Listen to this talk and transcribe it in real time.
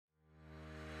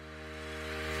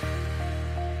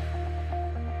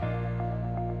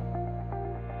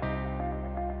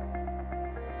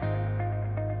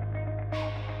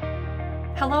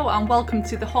Hello and welcome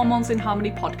to the Hormones in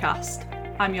Harmony podcast.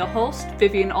 I'm your host,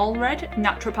 Vivian Allred,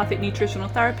 naturopathic nutritional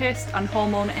therapist and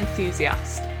hormone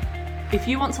enthusiast. If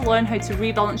you want to learn how to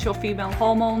rebalance your female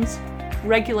hormones,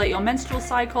 regulate your menstrual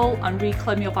cycle and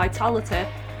reclaim your vitality,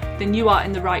 then you are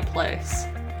in the right place.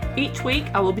 Each week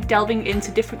I will be delving into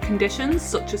different conditions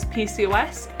such as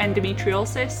PCOS,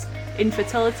 endometriosis,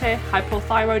 infertility,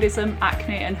 hypothyroidism,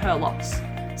 acne and hair loss.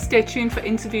 Stay tuned for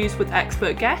interviews with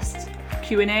expert guests,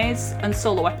 Q&As and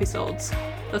solo episodes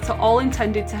that are all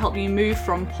intended to help you move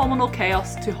from hormonal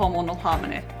chaos to hormonal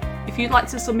harmony. If you'd like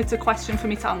to submit a question for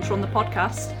me to answer on the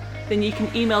podcast, then you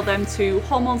can email them to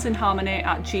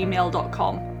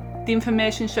hormonesinharmony@gmail.com. The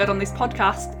information shared on this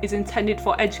podcast is intended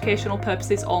for educational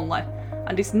purposes only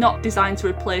and is not designed to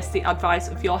replace the advice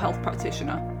of your health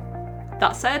practitioner.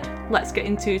 That said, let's get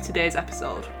into today's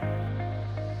episode.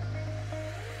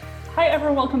 Hi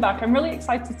everyone, welcome back. I'm really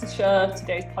excited to share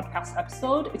today's podcast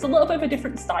episode. It's a little bit of a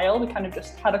different style. We kind of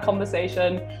just had a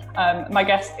conversation. My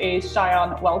guest is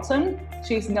Cheyenne Welton.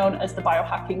 She's known as the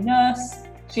biohacking nurse.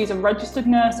 She's a registered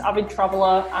nurse, avid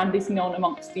traveler, and is known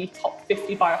amongst the top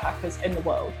 50 biohackers in the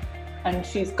world. And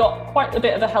she's got quite a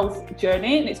bit of a health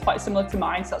journey, and it's quite similar to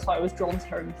mine, so that's why I was drawn to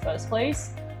her in the first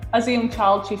place. As a young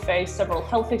child, she faced several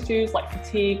health issues like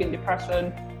fatigue and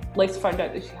depression. Later found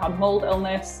out that she had mold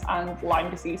illness and Lyme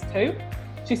disease too.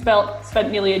 She spent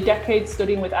nearly a decade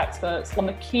studying with experts on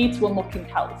the key to unlocking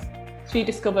health. She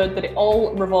discovered that it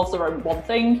all revolves around one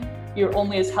thing: you're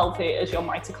only as healthy as your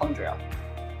mitochondria.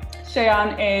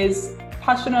 Cheyenne is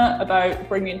passionate about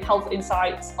bringing health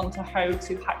insights onto how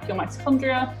to hack your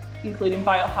mitochondria, including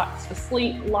biohacks for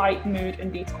sleep, light, mood,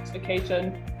 and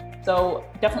detoxification. So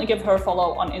definitely give her a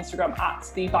follow on Instagram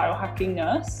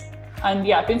 @thebiohackingnurse. And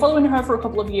yeah, I've been following her for a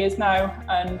couple of years now,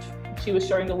 and she was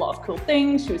sharing a lot of cool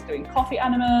things. She was doing coffee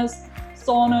enemas,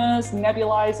 saunas,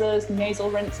 nebulizers,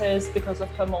 nasal rinses because of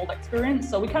her mold experience.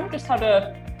 So we kind of just had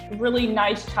a really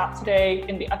nice chat today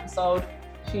in the episode.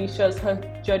 She shares her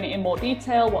journey in more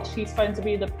detail, what she's found to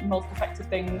be the most effective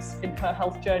things in her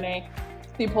health journey,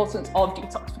 the importance of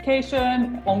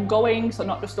detoxification, ongoing, so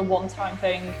not just a one-time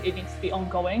thing, it needs to be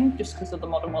ongoing just because of the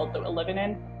modern world that we're living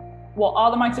in. What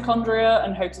are the mitochondria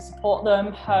and how to support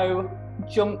them, how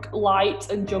junk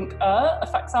light and junk air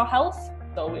affects our health.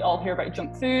 So we all hear about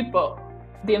junk food, but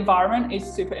the environment is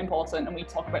super important, and we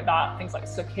talk about that, things like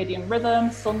circadian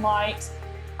rhythm, sunlight,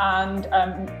 and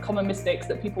common mistakes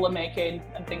that people are making,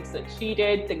 and things that she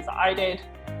did, things that I did,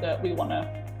 that we want to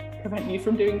prevent you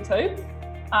from doing too.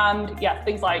 And yeah,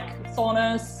 things like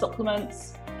saunas,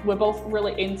 supplements. We're both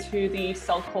really into the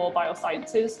Cellcore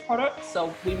Biosciences products,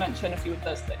 so we mention a few of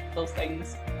those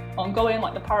things ongoing,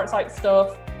 like the parasite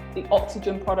stuff, the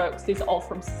oxygen products. These are all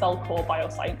from Cellcore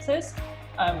Biosciences,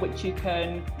 which you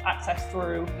can access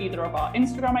through either of our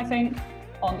Instagram, I think,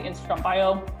 on the Instagram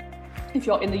bio. If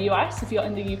you're in the US, if you're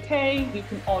in the UK, you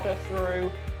can order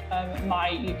through my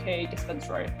UK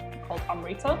dispensary called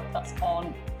Amrita. That's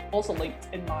also linked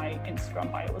in my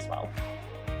Instagram bio as well.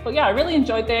 But yeah, I really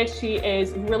enjoyed this. She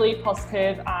is really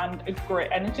positive and a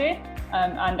great energy,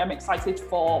 and I'm excited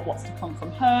for what's to come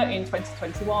from her in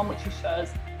 2021, which she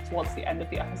shares towards the end of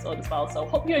the episode as well. So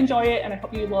hope you enjoy it, and I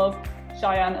hope you love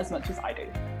Cheyenne as much as I do.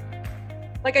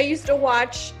 Like, I used to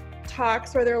watch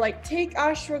talks where they're like, take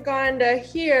ashwagandha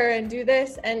here and do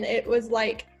this, and it was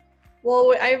like,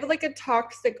 well, I have like a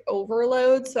toxic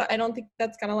overload, so I don't think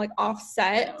that's gonna like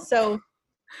offset. No. So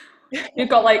you've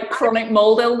got like chronic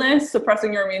mold illness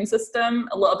suppressing your immune system,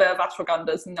 a little bit of ashwagandha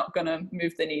is not going to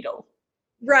move the needle.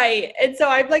 Right. And so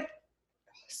I'm like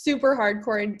super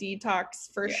hardcore in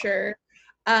detox for sure.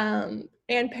 And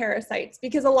parasites,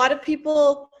 because a lot of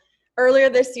people earlier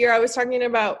this year, I was talking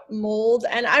about mold,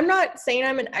 and I'm not saying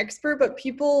I'm an expert, but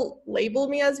people labeled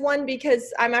me as one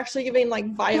because I'm actually giving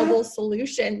like viable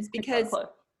solutions, because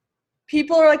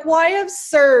people are like, well, I have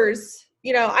SIRS,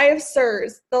 I have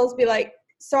SIRS. They'll be like,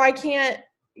 so I can't,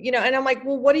 and I'm like,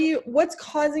 well, what's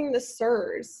causing the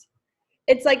SIRS?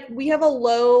 It's like, we have a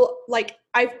low, like,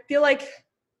 I feel like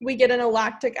we get in a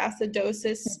lactic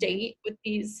acidosis state with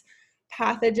these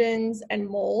pathogens and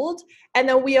mold, and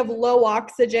then we have low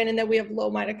oxygen, and then we have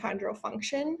low mitochondrial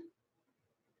function.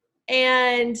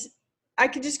 And I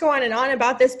could just go on and on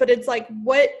about this, but it's like,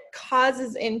 what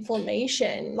causes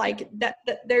inflammation? Like that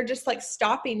they're just like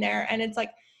stopping there. And it's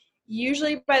like,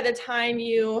 usually by the time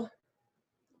you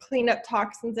clean up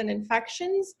toxins and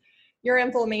infections, your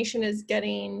inflammation is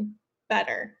getting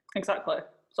better. Exactly.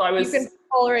 So you can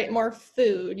tolerate more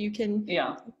food. You can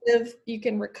live. You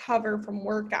can recover from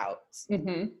workouts.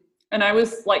 Mm-hmm. And I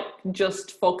was like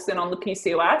just focusing on the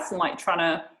PCOS and like trying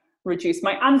to reduce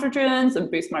my androgens and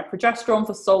boost my progesterone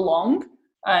for so long.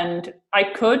 and I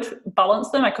could balance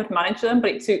them, I could manage them,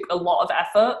 but it took a lot of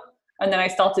effort. And then I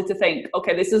started to think,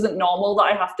 okay, this isn't normal that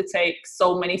I have to take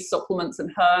so many supplements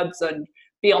and herbs and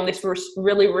be on this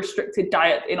really restricted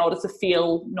diet in order to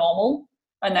feel normal.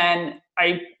 And then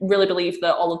I really believe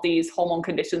that all of these hormone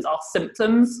conditions are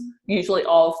symptoms, usually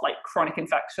of like chronic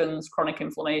infections, chronic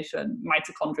inflammation,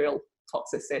 mitochondrial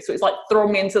toxicity. So it's like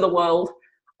throwing me into the world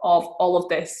of all of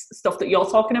this stuff that you're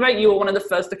talking about. You were one of the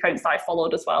first accounts that I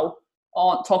followed as well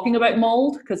on talking about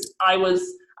mold, because I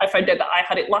found out that I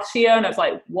had it last year and I was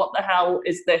like, what the hell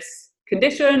is this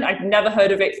condition? I've never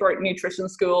heard of it throughout nutrition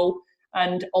school.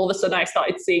 And all of a sudden I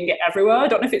started seeing it everywhere. I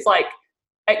don't know if it's like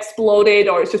exploded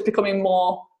or it's just becoming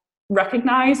more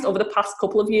recognized over the past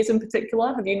couple of years in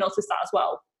particular. Have you noticed that as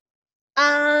well?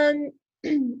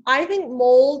 I think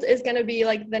mold is going to be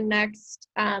like the next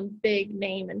big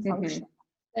name in function,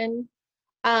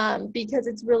 because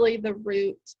it's really the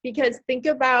root. Because think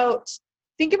about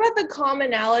the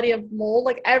commonality of mold.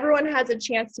 Like everyone has a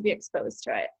chance to be exposed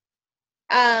to it,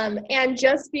 and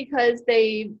just because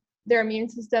their immune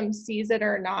system sees it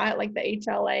or not, like the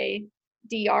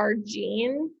HLA-DR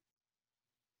gene,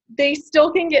 they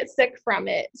still can get sick from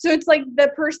it. So it's like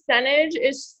the percentage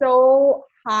is so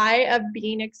high of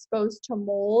being exposed to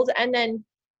mold, and then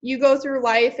you go through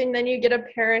life and then you get a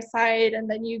parasite and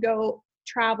then you go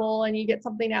travel and you get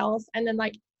something else, and then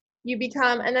like you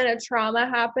become, and then a trauma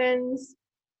happens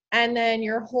and then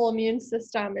your whole immune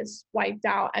system is wiped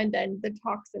out and then the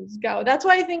toxins go. That's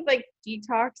why I think like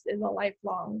detox is a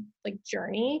lifelong like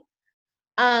journey.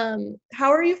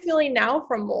 How are you feeling now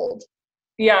from mold?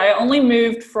 Yeah, I only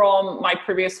moved from my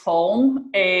previous home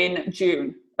in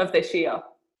June of this year.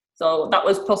 So that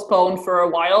was postponed for a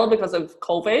while because of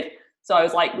COVID. So I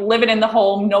was like living in the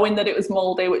home, knowing that it was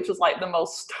moldy, which was like the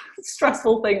most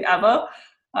stressful thing ever.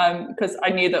 Because I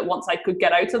knew that once I could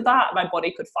get out of that, my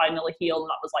body could finally heal. And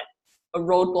that was like a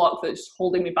roadblock that was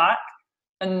holding me back.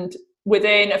 And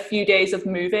within a few days of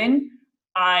moving,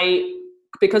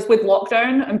 because with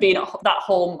lockdown and being at that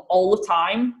home all the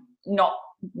time, not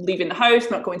leaving the house,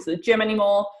 not going to the gym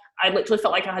anymore, I literally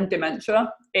felt like I had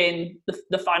dementia in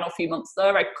the final few months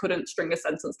there. I couldn't string a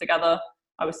sentence together.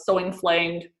 I was so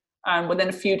inflamed. And within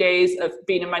a few days of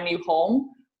being in my new home,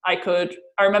 I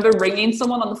remember ringing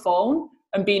someone on the phone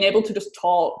and being able to just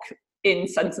talk in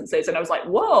sentences. And I was like,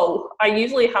 whoa, I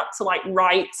usually had to like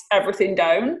write everything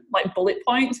down, like bullet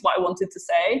points, what I wanted to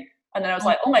say. And then I was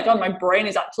like, oh my God, my brain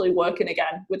is actually working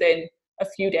again within a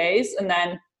few days. And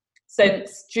then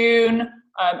since June,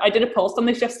 I did a post on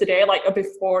this yesterday, like a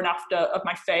before and after of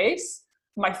my face.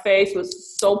 My face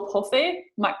was so puffy.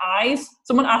 My eyes,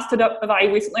 someone asked if I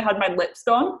recently had my lips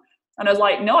done. And I was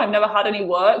like, no, I've never had any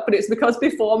work, but it's because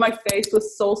before my face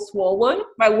was so swollen,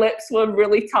 my lips were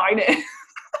really tiny.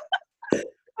 I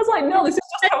was like, no, this is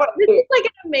just how I do. This is like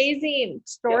an amazing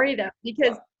story though,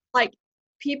 because like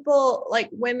people, like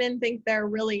women think they're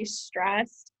really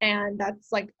stressed and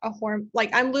that's like a hormone, like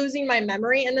I'm losing my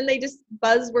memory, and then they just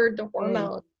buzzword to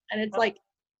hormones. And it's like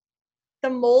the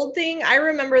mold thing. I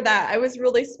remember that I was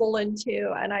really swollen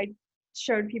too. And I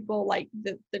showed people like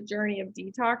the journey of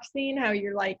detoxing, how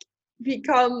you're like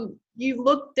you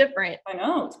look different. I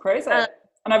know, it's crazy.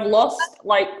 And I've lost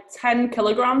like 10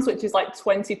 kilograms, which is like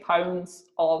 20 pounds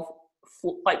of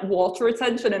like water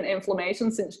retention and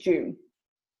inflammation since June.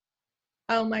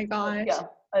 Oh my gosh. Yeah.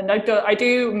 And I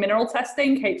do mineral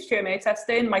testing, HTMA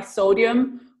testing. My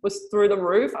sodium was through the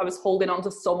roof. I was holding on to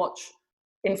so much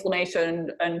inflammation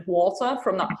and water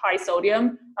from that high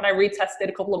sodium. And I retested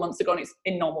a couple of months ago and it's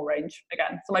in normal range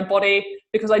again. So my body,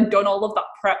 because I'd done all of that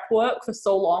prep work for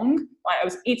so long, like I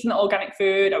was eating the organic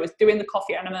food, I was doing the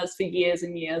coffee enemas for years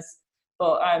and years.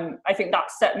 But I think that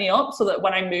set me up so that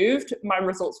when I moved, my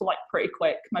results were like pretty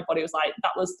quick. My body was like,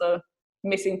 that was the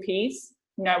missing piece.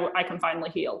 Now I can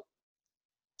finally heal.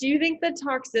 Do you think the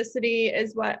toxicity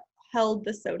is what held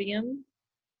the sodium?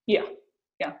 Yeah.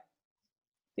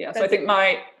 So I think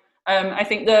I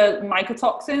think the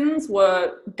mycotoxins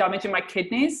were damaging my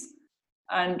kidneys,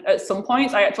 and at some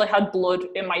points I actually had blood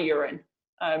in my urine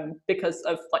because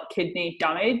of like kidney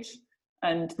damage.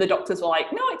 And the doctors were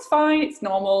like, no, it's fine, it's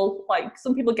normal. Like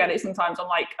some people get it sometimes. I'm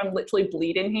like, I'm literally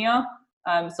bleeding here.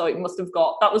 So it must have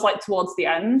that was like towards the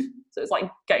end. So it's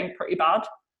like getting pretty bad.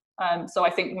 So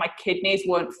I think my kidneys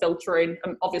weren't filtering.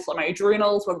 And obviously my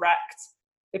adrenals were wrecked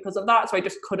because of that. So I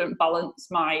just couldn't balance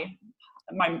my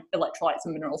electrolytes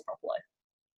and minerals properly.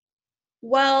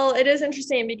 Well, it is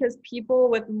interesting because people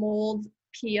with mold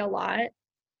pee a lot.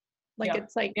 Like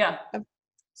it's like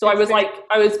so I was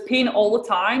peeing all the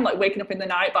time, like waking up in the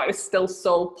night, but I was still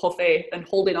so puffy and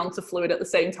holding on to fluid at the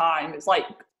same time. It's like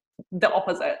the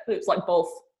opposite. It's like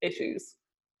both issues.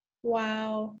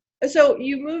 Wow. So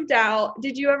you moved out.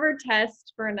 Did you ever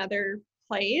test for another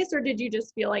place, or did you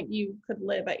just feel like you could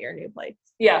live at your new place?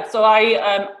 Yeah, so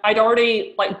I'd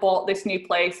already like bought this new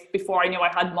place before I knew I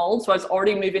had mold, so I was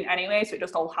already moving anyway, so it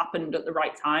just all happened at the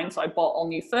right time. So I bought all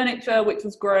new furniture, which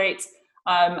was great,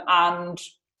 and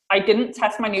I didn't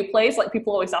test my new place. Like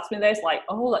people always ask me this, like,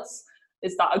 oh,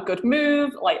 is that a good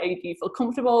move? Like, do you feel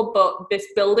comfortable? But this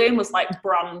building was like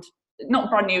not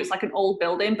brand new. It's like an old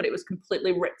building, but it was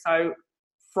completely ripped out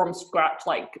from scratch.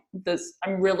 Like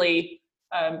I'm really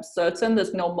certain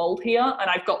there's no mold here, and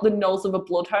I've got the nose of a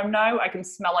bloodhound now. I can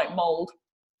smell like mold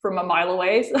from a mile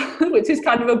away, which is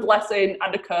kind of a blessing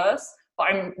and a curse. But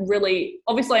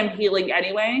obviously I'm healing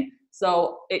anyway,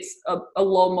 so it's a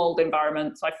low mold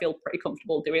environment, so I feel pretty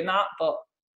comfortable doing that. But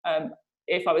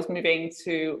if I was moving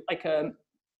to like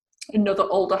another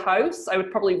older house, I would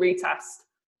probably retest,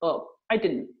 but I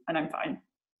didn't, and I'm fine.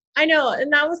 I know,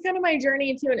 and that was kind of my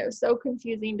journey too, and it was so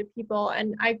confusing to people,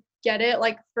 and I get it,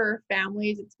 like for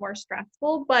families it's more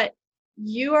stressful, but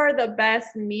you are the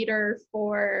best meter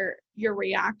for your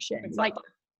reaction. Exactly. Like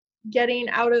getting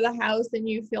out of the house and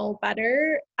you feel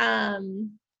better, and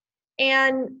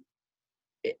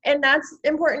that's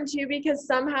important too, because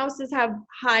some houses have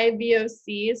high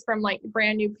VOCs from like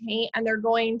brand new paint, and they're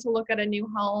going to look at a new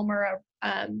home or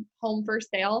a home for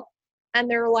sale, and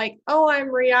they're like, oh, I'm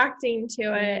reacting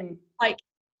to it. Like,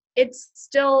 it's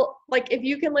still like, if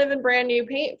you can live in brand new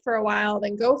paint for a while,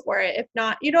 then go for it. If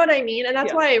not, you know what I mean? And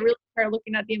that's why I really started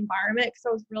looking at the environment, because I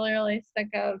was really, really sick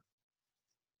of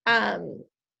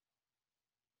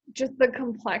just the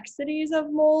complexities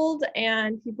of mold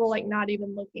and people like not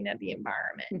even looking at the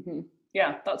environment. Mm-hmm.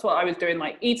 Yeah, that's what I was doing,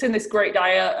 like eating this great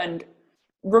diet and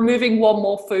removing one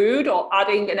more food or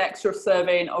adding an extra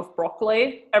serving of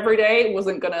broccoli every day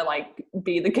wasn't gonna like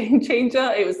be the game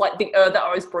changer. It was like the air that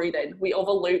I was breathing. We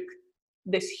overlook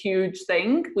this huge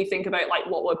thing. We think about like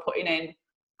what we're putting in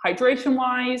hydration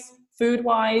wise, food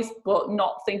wise, but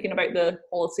not thinking about the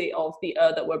quality of the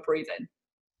air that we're breathing.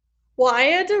 Well, I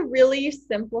had to really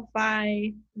simplify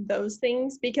those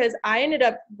things because I ended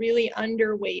up really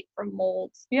underweight from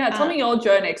mold. Yeah, tell me your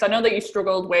journey, because I know that you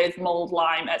struggled with mold,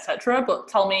 Lyme, etc. But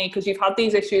tell me, because you've had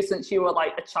these issues since you were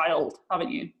like a child,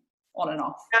 haven't you? On and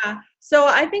off. Yeah. So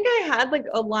I think I had like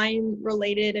a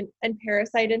Lyme-related and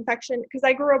parasite infection because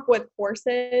I grew up with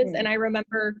horses, and I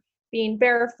remember being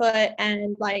barefoot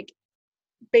and like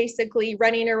basically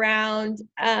running around.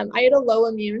 I had a low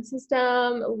immune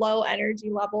system, low energy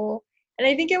level, and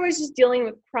I think I was just dealing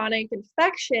with chronic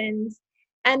infections.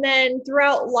 And then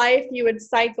throughout life you would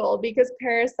cycle, because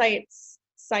parasites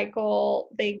cycle,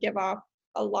 they give off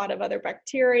a lot of other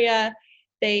bacteria,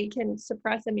 they can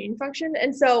suppress immune function.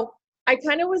 And so I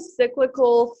kind of was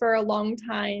cyclical for a long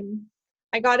time.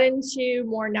 I got into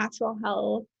more natural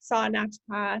health, saw a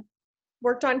naturopath,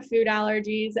 worked on food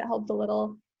allergies, it helped a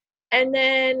little. And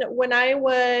then when I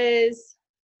was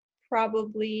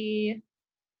probably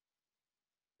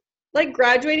like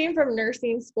graduating from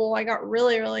nursing school, I got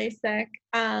really, really sick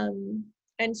and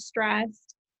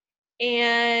stressed.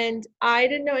 And I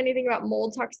didn't know anything about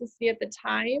mold toxicity at the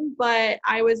time, but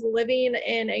I was living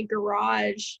in a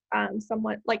garage,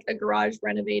 somewhat like a garage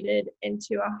renovated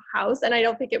into a house. And I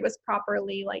don't think it was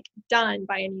properly like done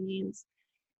by any means.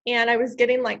 And I was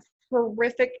getting like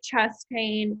horrific chest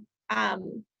pain,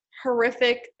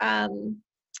 horrific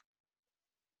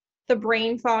the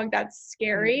brain fog that's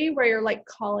scary, where you're like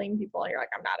calling people, you're like,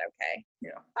 I'm not okay.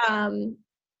 Yeah.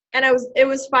 And it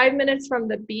was 5 minutes from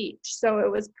the beach, so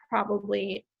it was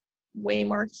probably way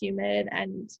more humid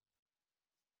and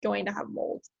going to have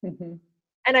mold. And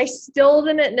I still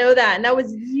didn't know that, and that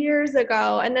was years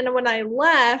ago. And then when I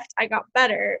left, I got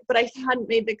better, but I hadn't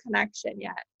made the connection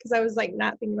yet because I was like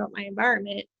not thinking about my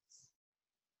environment.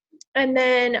 And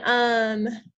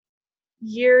then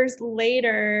years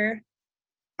later,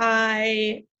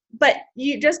 but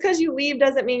just because you leave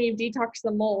doesn't mean you detox the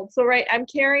mold. So right, I'm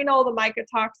carrying all the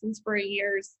mycotoxins for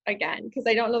years again, because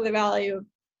I don't know the value of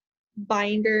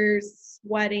binders,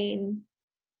 sweating.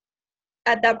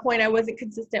 At that point, I wasn't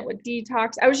consistent with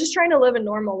detox. I was just trying to live a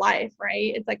normal life,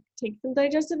 right? It's like take some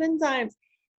digestive enzymes.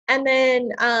 And then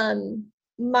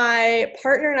my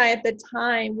partner and I at the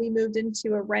time, we moved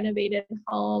into a renovated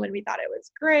home and we thought it was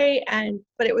great.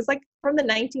 But it was like from the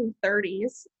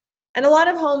 1930s. And a lot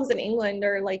of homes in England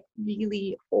are like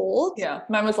really old. Yeah,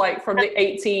 mine was like from the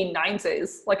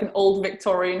 1890s, like an old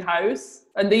Victorian house.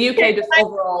 And the UK just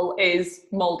overall is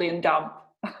moldy and damp.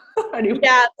 Anyway.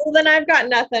 Yeah, well then I've got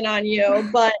nothing on you.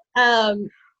 But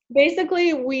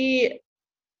basically we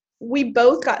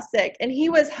both got sick, and he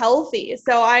was healthy.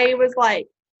 So I was like,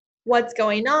 what's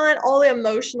going on. All the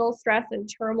emotional stress and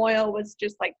turmoil was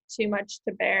just like too much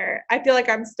to bear. I feel like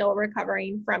I'm still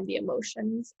recovering from the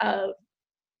emotions of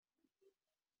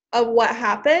what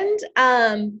happened.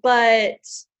 But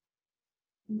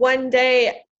one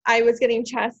day I was getting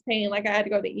chest pain, like I had to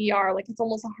go to the ER, like it's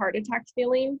almost a heart attack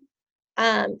feeling.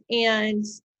 And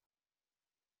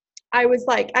I was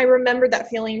like, I remembered that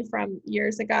feeling from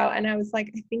years ago, and I was like,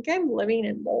 I think I'm living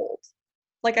in mold.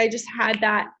 Like I just had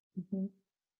that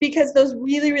because those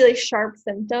really, really sharp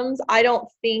symptoms, I don't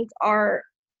think are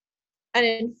an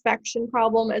infection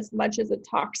problem as much as a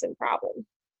toxin problem.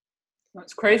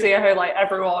 It's crazy how like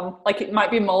everyone, like it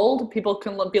might be mold, people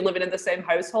can be living in the same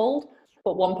household,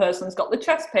 but one person's got the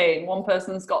chest pain, one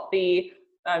person's got the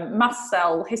mast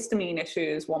cell histamine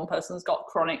issues, one person's got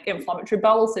chronic inflammatory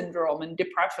bowel syndrome and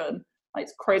depression. Like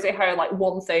it's crazy how like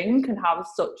one thing can have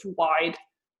such wide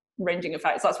ranging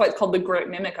effects. That's why it's called the great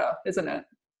mimicker, isn't it?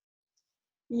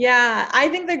 Yeah, I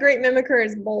think the great mimicker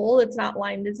is mold. It's not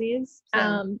Lyme disease.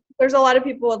 There's a lot of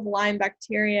people with Lyme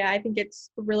bacteria. I think it's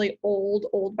really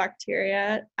old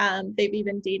bacteria. They've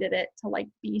even dated it to like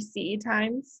BC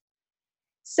times.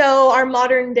 So our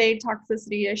modern day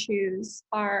toxicity issues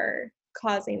are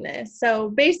causing this. So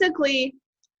basically,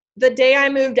 the day I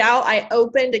moved out, I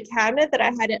opened a cabinet that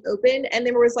I hadn't opened, and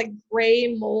there was like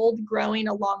gray mold growing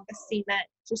along the cement,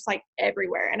 just like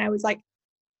everywhere. And I was like,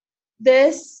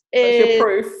 this is your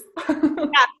proof.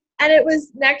 Yeah. And it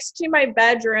was next to my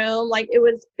bedroom. Like it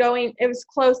was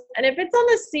close. And if it's on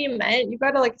the cement, you've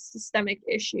got a like systemic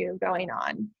issue going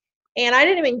on. And I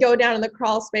didn't even go down in the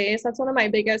crawl space. That's one of my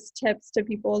biggest tips to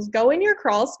people is go in your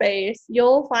crawl space.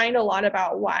 You'll find a lot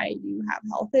about why you have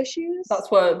health issues. That's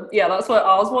what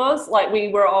ours was. Like we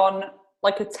were on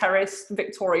like a terraced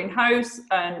Victorian house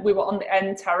and we were on the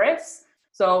end terrace.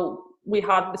 So we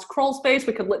had this crawl space.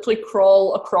 We could literally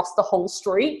crawl across the whole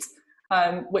street,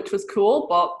 which was cool.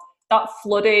 But that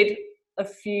flooded a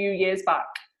few years back.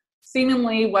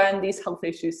 Seemingly when these health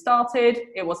issues started,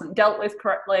 it wasn't dealt with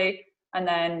correctly. And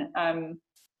then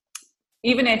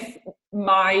even if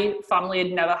my family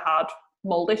had never had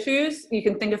mold issues, you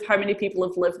can think of how many people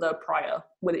have lived there prior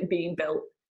with it being built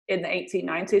in the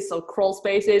 1890s. So crawl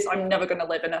spaces, I'm never going to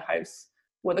live in a house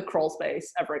with a crawl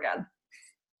space ever again.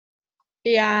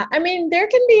 Yeah, I mean, there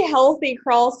can be healthy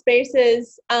crawl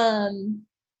spaces.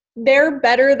 They're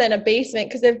better than a basement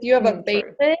because if you have a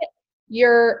basement,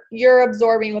 you're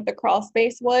absorbing what the crawl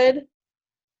space would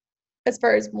as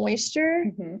far as moisture.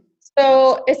 Mm-hmm.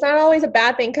 So it's not always a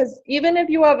bad thing because even if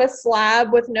you have a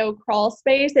slab with no crawl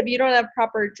space, if you don't have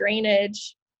proper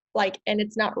drainage, and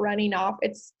it's not running off,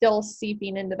 it's still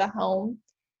seeping into the home.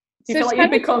 Do you feel like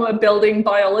you become a building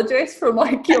biologist from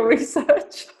your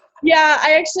research? Yeah,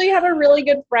 I actually have a really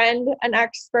good friend, an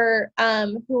expert,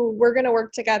 who we're going to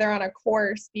work together on a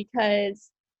course because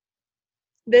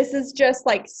this is just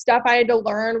stuff I had to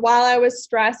learn while I was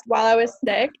stressed, while I was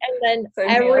sick. And then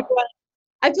everyone,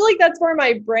 I feel like that's where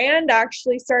my brand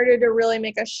actually started to really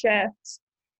make a shift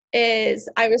is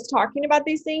I was talking about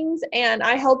these things and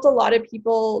I helped a lot of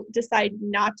people decide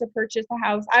not to purchase a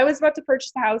house. I was about to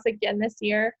purchase a house again this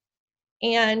year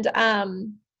and,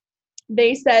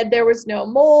 they said there was no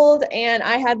mold and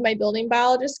I had my building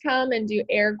biologist come and do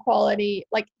air quality.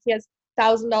 He has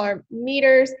 $1,000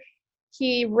 meters.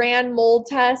 He ran mold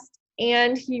tests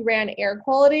and he ran air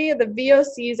quality. The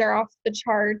VOCs are off the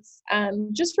charts,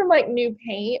 just from new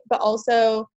paint, but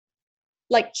also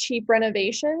cheap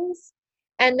renovations.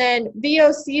 And then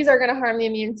VOCs are going to harm the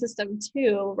immune system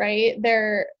too, right?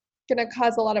 They're going to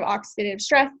cause a lot of oxidative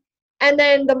stress. And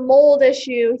then the mold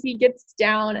issue, he gets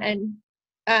down and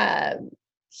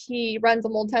he runs a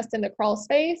mold test in the crawl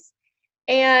space,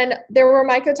 and there were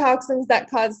mycotoxins that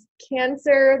cause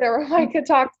cancer. There were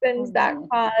mycotoxins that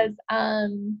cause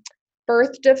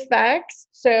birth defects.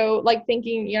 So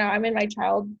thinking, I'm in my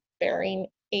childbearing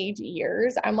age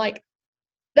years. I'm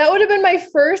that would have been my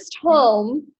first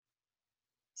home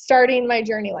starting my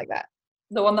journey like that.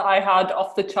 The one that I had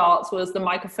off the charts was the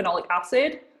mycophenolic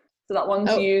acid. So that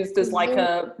one's used as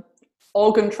a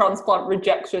organ transplant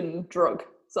rejection drug.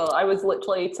 So I was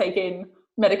literally taking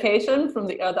medication from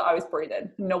the air that I was breathing.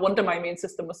 No wonder my immune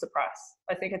system was suppressed.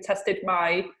 I think I tested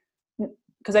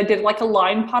because I did a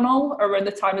Lyme panel around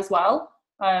the time as well,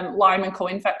 Lyme and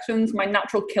co-infections. My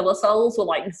natural killer cells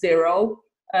were 0,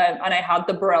 and I had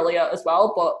the Borrelia as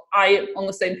well. But I on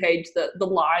the same page that the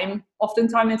Lyme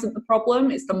oftentimes isn't the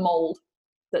problem, it's the mold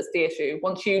that's the issue.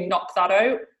 Once you knock that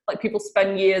out, people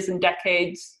spend years and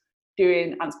decades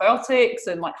doing antibiotics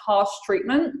and harsh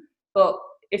treatment, but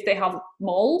if they have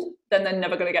mold, then they're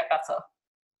never going to get better.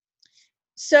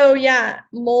 So yeah,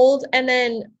 mold. And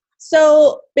then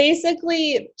So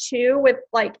basically too, with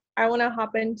like, I want to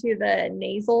hop into the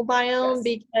nasal biome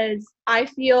because I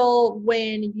feel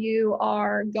when you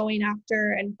are going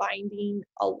after and binding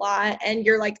a lot and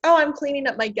you're like, oh, I'm cleaning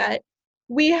up my gut.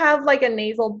 We have like a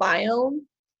nasal biome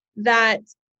that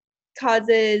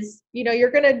causes, you're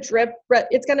going to drip,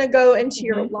 it's going to go into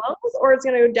your lungs, or it's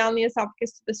going to go down the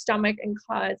esophagus to the stomach and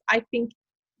cause, I think,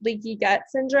 leaky gut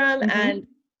syndrome and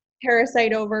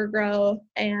parasite overgrowth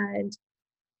and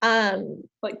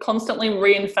like constantly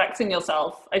reinfecting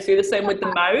yourself. I see the same with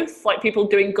the mouth, like people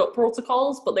doing gut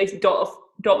protocols, but they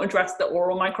don't address the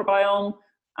oral microbiome,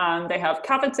 and they have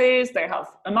cavities, they have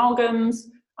amalgams,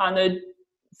 and they're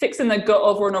fixing their gut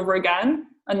over and over again,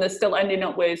 and they're still ending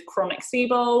up with chronic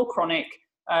SIBO, chronic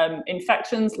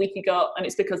infections, leaky gut, and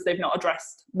it's because they've not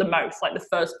addressed the mouth, like the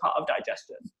first part of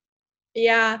digestion.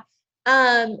 Yeah.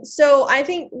 So I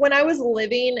think when I was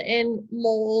living in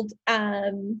mold,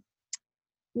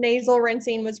 nasal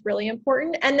rinsing was really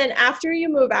important. And then after you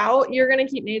move out, you're going to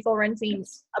keep nasal rinsing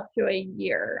up to a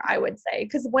year, I would say.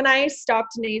 Because when I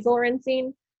stopped nasal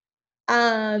rinsing,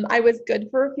 I was good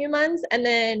for a few months. And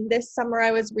then this summer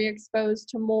I was re-exposed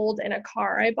to mold in a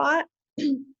car I bought.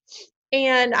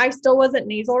 And I still wasn't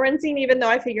nasal rinsing, even though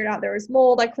I figured out there was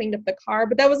mold. I cleaned up the car,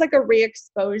 but that was like a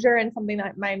re-exposure and something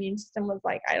that my immune system was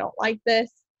like, I don't like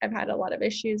this. I've had a lot of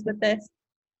issues with this.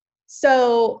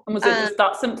 So, and was it just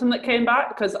that symptom that came back?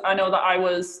 Because I know that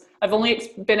I've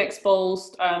only been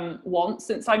exposed once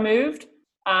since I moved,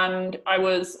 and I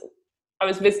was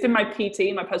visiting my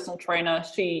PT, my personal trainer.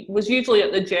 She was usually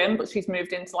at the gym, but she's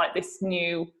moved into like this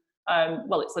new,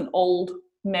 it's an old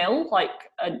mill, like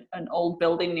an old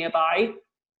building nearby.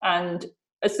 And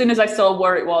as soon as I saw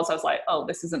where it was, I was like, oh,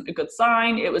 this isn't a good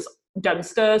sign. It was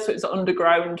downstairs, so it was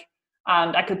underground,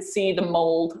 and I could see the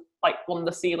mold like on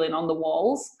the ceiling, on the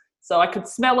walls. So I could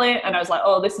smell it, and I was like,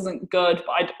 oh, this isn't good.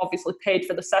 But I'd obviously paid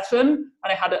for the session,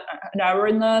 and I had an hour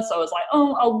in there. So I was like,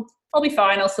 oh, I'll be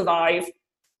fine. I'll survive.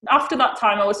 After that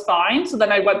time, I was fine. So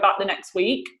then I went back the next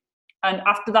week. And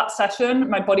after that session,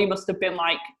 my body must have been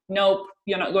like, nope,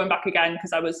 you're not going back again,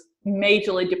 because I was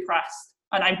majorly depressed.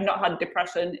 And I've not had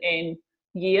depression in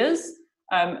years.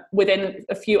 Within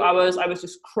a few hours, I was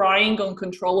just crying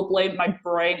uncontrollably. My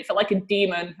brain, it felt like a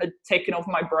demon had taken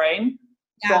over my brain.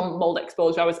 From mold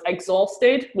exposure. I was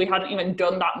exhausted. We hadn't even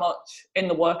done that much in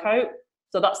the workout.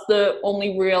 So that's the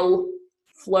only real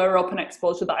flare up and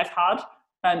exposure that I've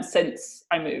had since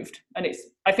I moved. And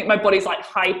I think my body's like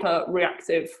hyper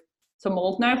reactive to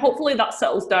mold now. Hopefully that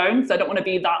settles down, so I don't want to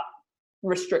be that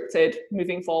restricted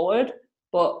moving forward.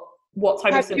 But what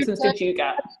type of symptoms did you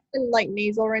get? Like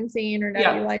nasal rinsing or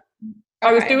nebulizing? Okay.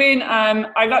 I was doing,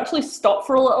 I've actually stopped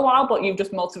for a little while, but you've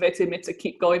just motivated me to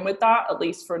keep going with that, at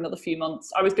least for another few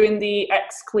months. I was doing the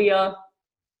X-Clear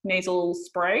nasal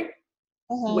spray.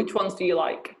 Which ones do you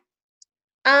like?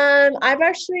 I've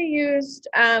actually used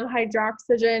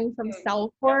hydroxygen from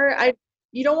Cellcore.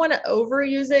 You don't want to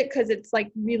overuse it because it's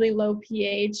like really low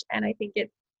pH, and I think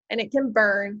it can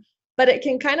burn, but it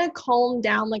can kind of calm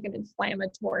down like an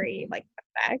inflammatory like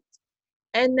effect.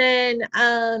 And then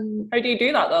how do you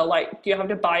do that though? Like, do you have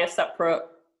to buy a separate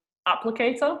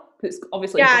applicator? Because it's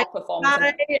obviously drop performance. Or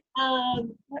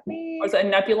is it a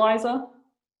nebulizer?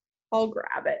 I'll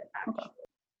grab it. Okay.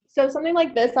 So something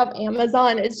like this off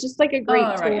Amazon is just like a great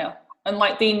tool. Right, yeah. And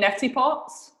like the neti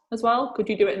pots as well. Could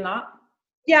you do it in that?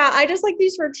 Yeah, I just like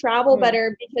these for travel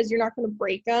better because you're not going to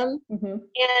break them.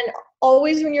 And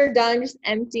always when you're done, just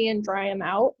empty and dry them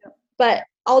out. But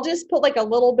I'll just put like a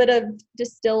little bit of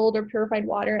distilled or purified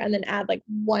water and then add like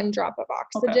 1 drop of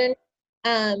oxygen.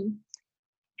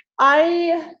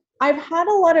 I've had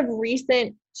a lot of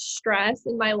recent stress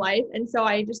in my life, and so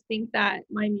I just think that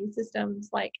my immune system's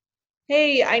like,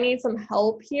 hey, I need some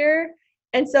help here.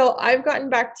 And so I've gotten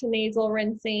back to nasal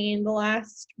rinsing the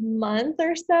last month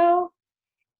or so,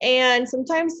 and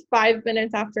sometimes 5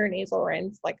 minutes after a nasal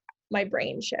rinse, like my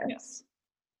brain shifts.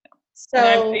 So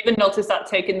and I've even noticed that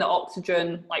taking the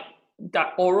oxygen like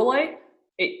that orally,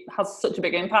 it has such a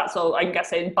big impact. So I'm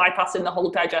guessing bypassing the whole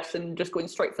digestion, just going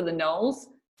straight for the nose,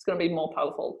 it's going to be more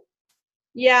powerful.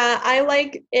 Yeah, I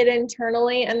like it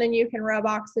internally, and then you can rub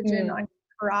oxygen on your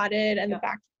carotid and the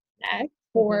back of the neck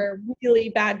for really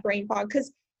bad brain fog.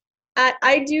 Because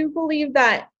I do believe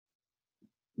that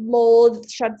mold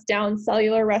shuts down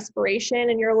cellular respiration,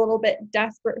 and you're a little bit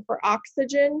desperate for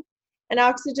oxygen. And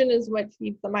oxygen is what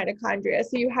feeds the mitochondria.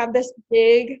 So you have this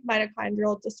big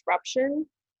mitochondrial disruption.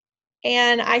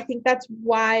 And I think that's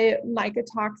why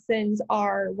mycotoxins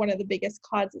are one of the biggest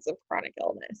causes of chronic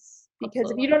illness. Because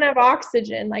if you don't have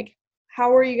oxygen, like,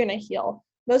 how are you going to heal?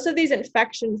 Most of these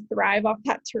infections thrive off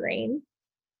that terrain.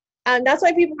 And that's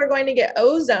why people are going to get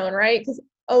ozone, right? Because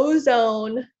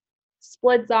ozone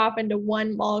splits off into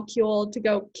one molecule to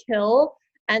go kill,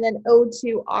 and then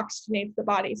O2 oxygenates the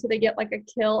body. So they get like a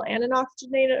kill and an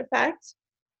oxygenated effect.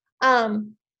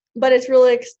 But it's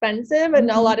really expensive, and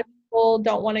a lot of people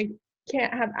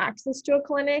can't have access to a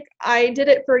clinic. I did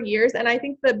it for years, and I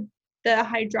think the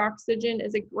hydroxygen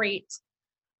is a great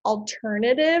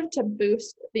alternative to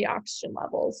boost the oxygen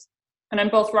levels. And I'm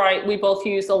both right. We both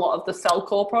use a lot of the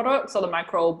Cellcore products or the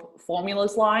microbe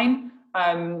formulas line.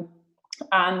 And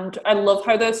I love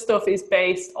how their stuff is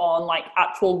based on like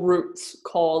actual root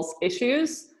cause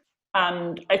issues.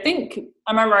 And I think,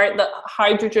 am I right that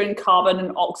hydrogen, carbon,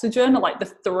 and oxygen are like the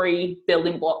 3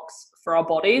 building blocks for our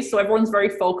bodies? So everyone's very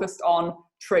focused on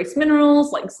trace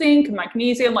minerals like zinc and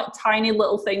magnesium, like tiny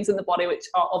little things in the body, which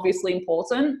are obviously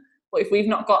important. But if we've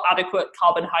not got adequate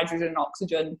carbon, hydrogen, and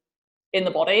oxygen in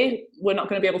the body, we're not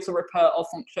going to be able to repair or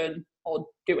function or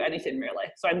do anything really.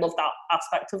 So I love that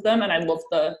aspect of them, and I love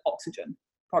the oxygen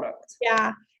product.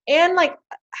 Yeah. And like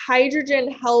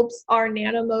hydrogen helps our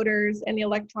nanomotors and the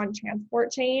electron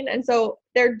transport chain. And so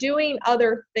they're doing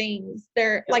other things.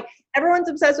 They're like, everyone's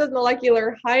obsessed with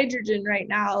molecular hydrogen right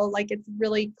now. Like it's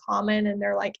really common, and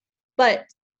they're like, but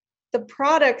the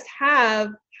products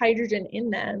have hydrogen in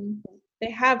them. They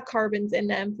have carbons in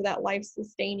them for that life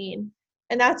sustaining.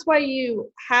 And that's why you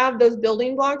have those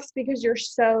building blocks, because you're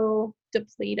so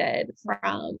depleted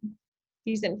from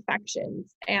these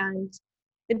infections. And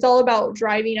it's all about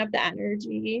driving up the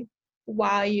energy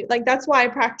while you, like, that's why I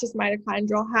practice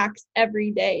mitochondrial hacks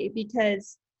every day,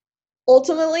 because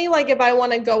ultimately, like, if I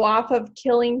want to go off of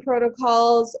killing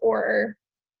protocols or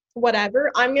whatever,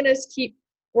 I'm going to keep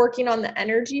working on the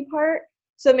energy part.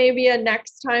 So maybe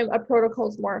next time a protocol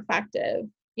is more effective.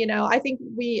 You know, I think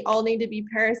we all need to be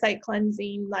parasite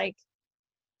cleansing like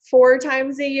 4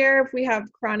 times a year if we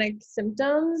have chronic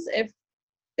symptoms. If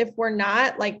we're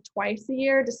not, like twice a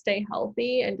year, to stay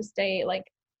healthy and to stay like,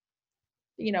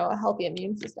 you know, a healthy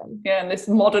immune system. Yeah, in this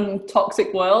modern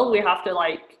toxic world, we have to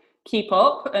like keep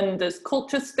up. And there's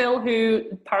cultures still who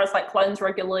parasite cleanse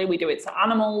regularly. We do it to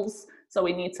animals, so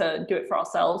we need to do it for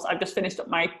ourselves. I've just finished up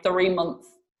my 3-month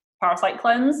parasite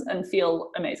cleanse and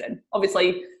feel amazing.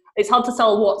 Obviously, it's hard to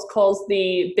tell what's caused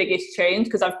the biggest change,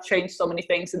 because I've changed so many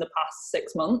things in the past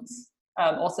 6 months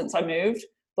or since I moved.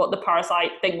 But the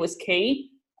parasite thing was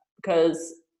key,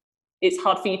 because it's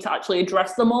hard for you to actually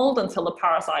address the mold until the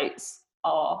parasites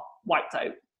are wiped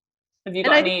out. Have you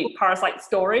got any parasite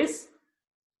stories?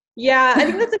 Yeah, I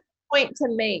think that's a good point to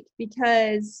make,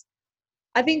 because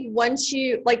I think once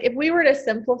you, like, if we were to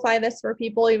simplify this for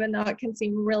people, even though it can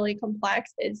seem really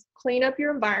complex, is clean up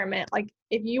your environment. Like,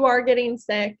 if you are getting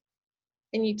sick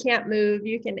and you can't move,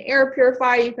 you can air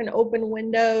purify, you can open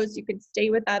windows, you can stay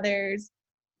with others.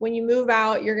 When you move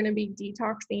out, you're going to be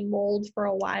detoxing mold for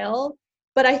a while.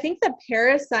 But I think the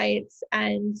parasites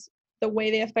and the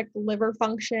way they affect liver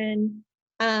function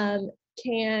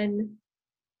can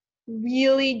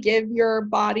really give your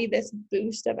body this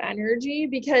boost of energy.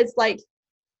 Because, like,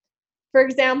 for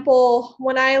example,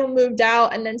 when I moved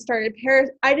out and then started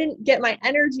I didn't get my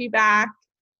energy back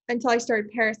until I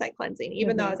started parasite cleansing,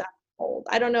 even though I was out cold.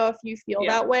 I don't know if you feel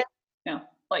that way. Yeah.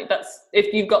 Like, that's,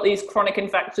 if you've got these chronic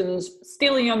infections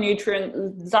stealing your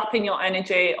nutrients, zapping your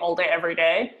energy all day, every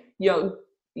day, your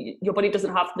body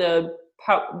doesn't have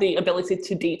the ability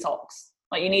to detox.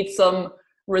 Like, you need some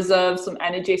reserves, some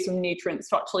energy, some nutrients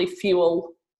to actually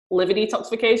fuel liver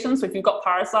detoxification. So if you've got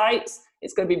parasites,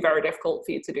 it's going to be very difficult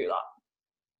for you to do that.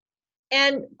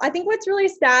 And I think what's really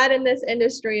sad in this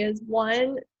industry is,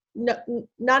 one,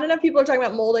 not enough people are talking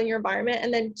about mold in your environment,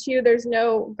 and then 2, there's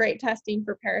no great testing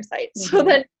for parasites. So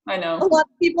then I know a lot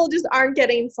of people just aren't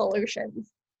getting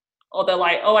solutions. Or they're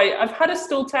like, oh, I've had a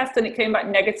stool test and it came back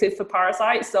negative for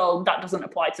parasites, so that doesn't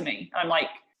apply to me. I'm like,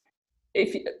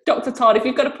 Dr. Todd, if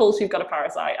you've got a pulse, you've got a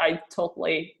parasite. I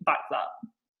totally back that.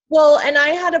 Well, and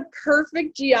I had a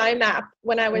perfect GI map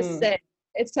when I was sick,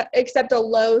 except a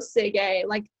low SIG-A.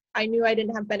 Like, I knew I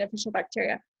didn't have beneficial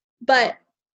bacteria, but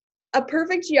a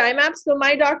perfect GI map. So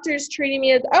my doctor's treating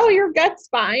me as, oh, your gut's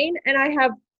fine. And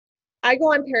I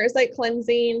go on parasite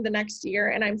cleansing the next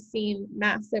year and I'm seeing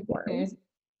massive worms.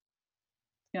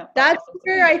 Yeah, that's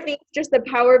where I think just the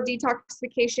power of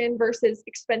detoxification versus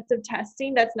expensive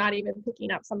testing that's not even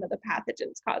picking up some of the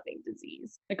pathogens causing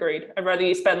disease. Agreed. I'd rather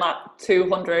you spend like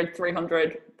 200,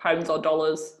 300 pounds or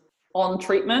dollars on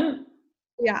treatment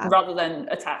rather than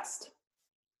a test.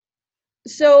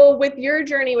 So with your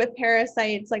journey with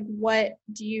parasites, like, what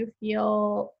do you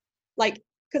feel like?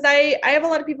 Because I have a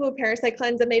lot of people who parasite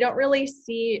cleanse and they don't really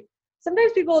see,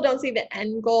 sometimes people don't see the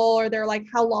end goal, or they're like,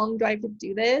 how long do I have to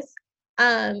do this?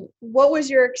 What was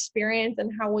your experience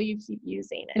and how will you keep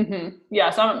using it? Yeah,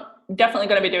 so I'm definitely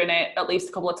going to be doing it at least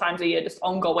a couple of times a year, just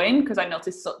ongoing, because I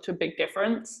noticed such a big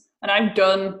difference. And I've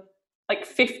done like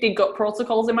 50 gut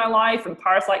protocols in my life and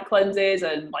parasite cleanses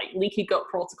and like leaky gut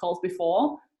protocols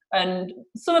before. And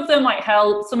some of them like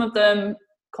help, some of them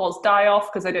caused die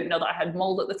off because I didn't know that I had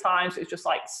mold at the time. So it's just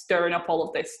like stirring up all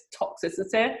of this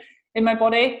toxicity in my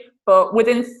body. But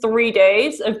within 3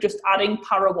 days of just adding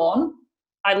Para One,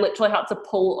 I literally had to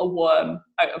pull a worm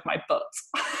out of my butt.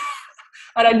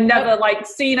 And I'd never like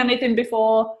seen anything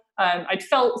before. I'd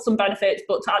felt some benefits,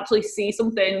 but to actually see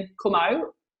something come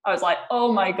out, I was like,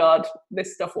 oh my God,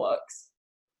 this stuff works.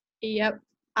 Yep.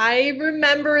 I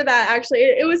remember that actually.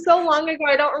 It was so long ago.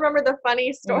 I don't remember the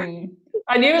funny story.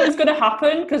 I knew it was going to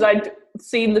happen because I'd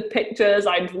seen the pictures,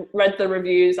 I'd read the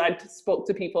reviews, I'd spoke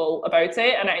to people about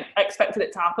it, and I expected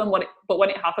it to happen. But when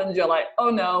it happens, you're like, oh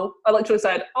no. I literally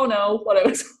said, oh no, when I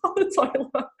was on the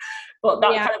toilet. But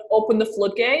that kind of opened the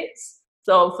floodgates.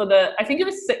 So I think it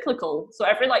was cyclical. So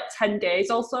every like 10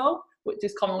 days or so, which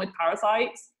is common with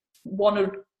parasites, one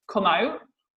would come out,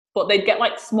 but they'd get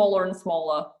like smaller and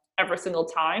smaller every single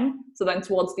time. So then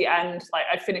towards the end, like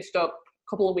I finished up a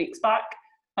couple of weeks back.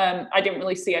 I didn't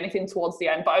really see anything towards the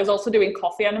end, but I was also doing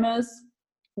coffee enemas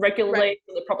regularly.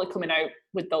 So they're probably coming out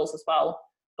with those as well.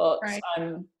 But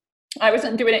I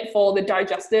wasn't doing it for the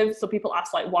digestive. So people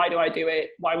ask like, why do I do it?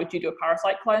 Why would you do a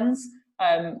parasite cleanse?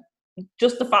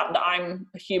 Just the fact that I'm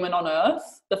a human on earth,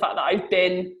 the fact that I've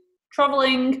been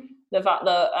traveling, the fact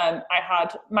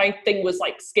that my thing was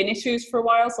like skin issues for a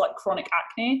while. So like chronic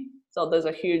acne. So there's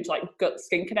a huge like gut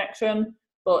skin connection.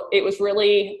 But it was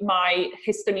really my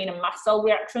histamine and mast cell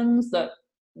reactions that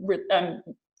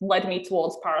led me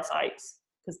towards parasites,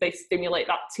 because they stimulate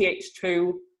that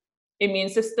Th2 immune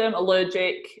system,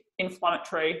 allergic,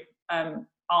 inflammatory arm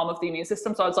of the immune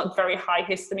system. So I was like very high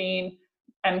histamine,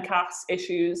 MCAS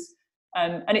issues.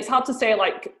 And it's hard to say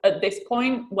like at this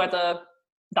point whether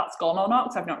that's gone or not,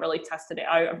 because I've not really tested it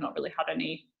out. I've not really had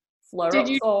any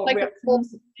flare-ups or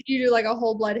reactions. Did you do like a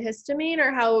whole blood histamine,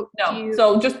 or how? No,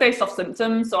 so just based off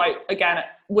symptoms. So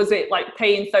was it like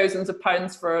paying thousands of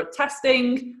pounds for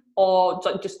testing, or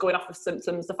just going off of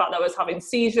symptoms? The fact that I was having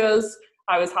seizures,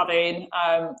 I was having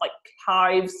like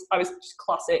hives, I was just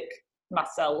classic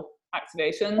mast cell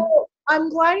activation. Well, I'm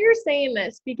glad you're saying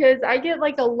this, because I get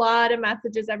like a lot of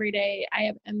messages every day. I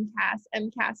have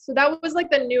MCAS. So that was like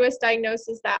the newest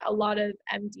diagnosis that a lot of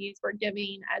MDs were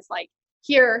giving as like,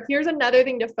 here's another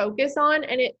thing to focus on,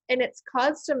 and it's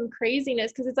caused some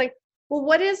craziness, because it's like, well,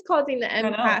 what is causing the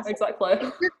MCAS? I know, exactly. If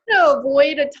you're going to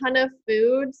avoid a ton of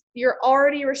foods, you're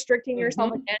already restricting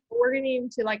yourself again. We're getting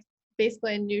into like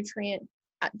basically a nutrient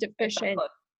deficient.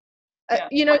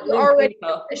 Exactly. You know, you already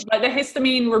like the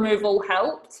histamine removal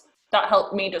helped. That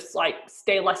helped me just like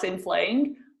stay less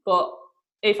inflamed. But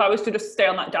if I was to just stay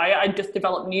on that diet, I'd just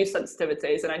develop new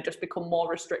sensitivities and I'd just become more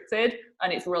restricted,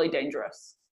 and it's really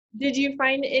dangerous. Did you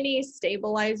find any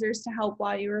stabilizers to help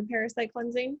while you were parasite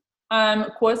cleansing?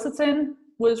 Quercetin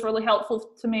was really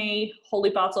helpful to me. Holy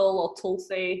basil or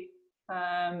tulsi,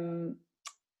 vitamin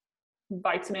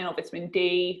or vitamin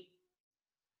D.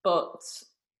 But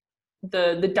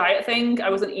the diet thing, I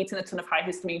wasn't eating a ton of high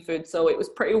histamine food, so it was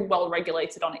pretty well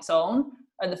regulated on its own.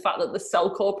 And the fact that the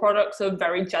Cellcore products are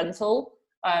very gentle,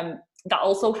 that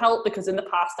also helped, because in the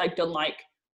past I'd done like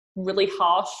really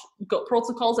harsh gut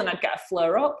protocols and I'd get a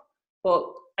flare up. But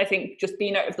I think just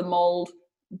being out of the mold,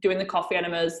 doing the coffee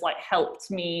enemas like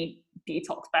helped me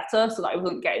detox better, so that I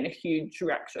wasn't getting a huge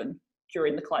reaction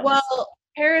during the cleanse. Well,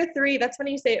 Para 3, that's when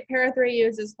you say it. Para 3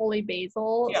 uses holy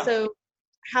basil. Yeah. So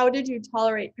how did you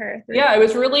tolerate Para 3? Yeah, I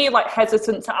was really like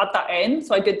hesitant to add that in.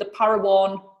 So I did the Para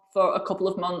 1 for a couple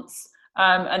of months.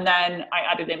 And then I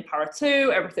added in Para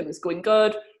 2, everything was going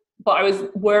good. But I was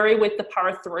wary with the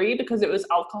Para 3 because it was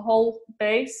alcohol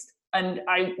based, and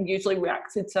I usually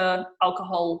reacted to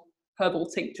alcohol herbal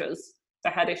tinctures. I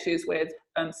had issues with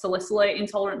salicylate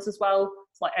intolerance as well.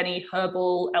 It's like any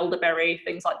herbal, elderberry,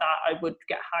 things like that, I would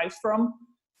get hives from.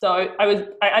 So I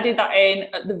added that in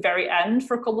at the very end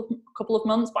for a couple of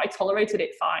months, but I tolerated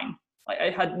it fine. Like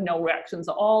I had no reactions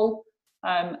at all.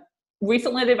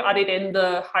 Recently they've added in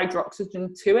the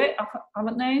hydroxygen to it,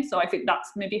 haven't they? So I think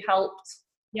that's maybe helped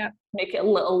make it a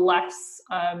little less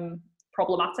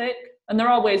problematic. And there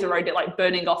are ways around it, like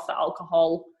burning off the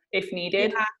alcohol if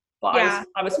needed. Yeah. But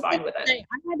I was fine with it.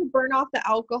 I had to burn off the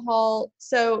alcohol.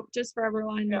 So just for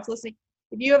everyone that's listening,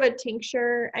 if you have a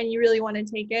tincture and you really want to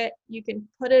take it, you can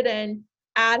put it in,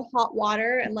 add hot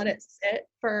water and let it sit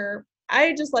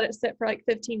I just let it sit for like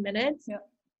 15 minutes. Yeah.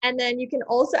 And then you can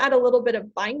also add a little bit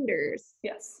of binders.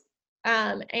 Yes.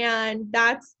 And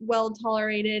that's well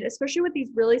tolerated, especially with these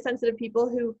really sensitive people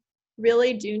who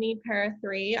really do need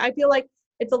para-3. I feel like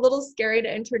it's a little scary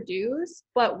to introduce,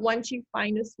 but once you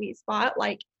find a sweet spot,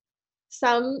 like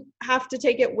some have to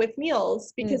take it with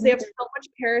meals because they have so much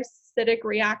parasitic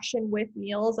reaction with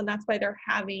meals, and that's why they're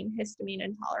having histamine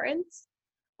intolerance.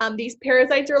 These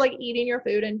parasites are like eating your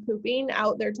food and pooping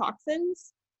out their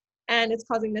toxins, and it's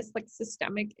causing this like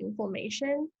systemic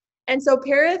inflammation. And so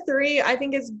para-3, I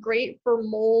think, is great for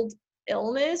mold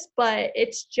illness, but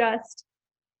it's just,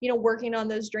 working on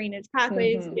those drainage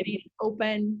pathways, getting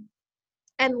open.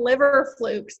 And liver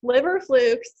flukes. Liver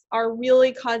flukes are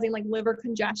really causing like liver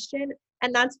congestion,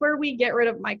 and that's where we get rid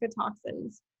of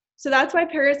mycotoxins. So that's why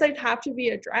parasites have to be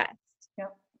addressed. Yeah.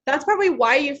 That's probably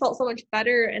why you felt so much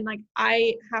better. And like,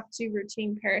 I have to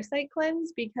routine parasite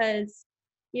cleanse because,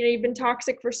 you've been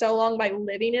toxic for so long by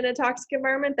living in a toxic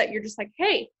environment that you're just like,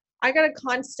 hey, I got to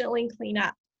constantly clean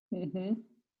up.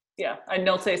 Yeah, I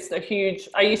noticed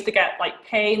I used to get like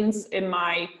pains in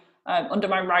my under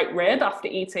my right rib after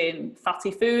eating fatty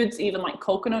foods, even like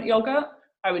coconut yogurt.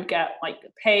 I would get like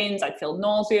pains, I'd feel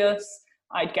nauseous,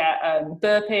 I'd get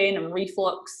burping and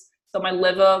reflux. So my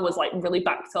liver was like really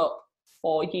backed up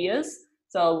for years.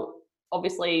 So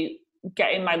obviously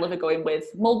getting my liver going with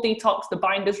mold detox, the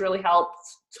binders really helped.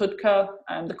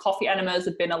 TUDCA, the coffee enemas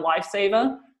have been a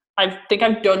lifesaver. I think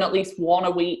I've done at least one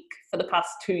a week for the past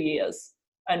 2 years.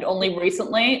 And only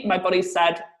recently my body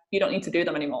said, you don't need to do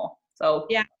them anymore. So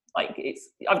yeah. Like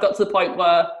I've got to the point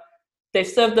where they've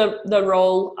served the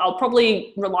role. I'll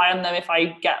probably rely on them if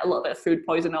I get a little bit of food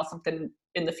poison or something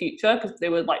in the future, because they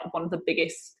were like one of the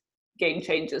biggest game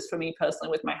changers for me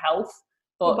personally with my health.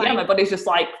 But yeah, my body's just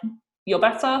like, you're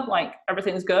better, like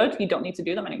everything's good, you don't need to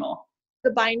do them anymore.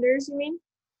 The binders, you mean?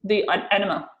 The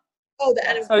enema. Oh, the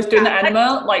enema. So I was doing the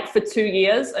enema like for 2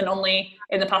 years, and only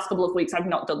in the past couple of weeks I've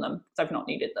not done them because I've not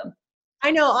needed them.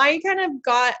 I know, I kind of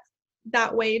got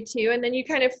that way too, and then you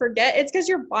kind of forget. It's because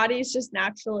your body's just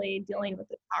naturally dealing with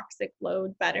the toxic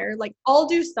load better. Like I'll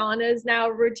do saunas now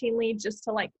routinely just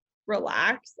to like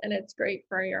relax, and it's great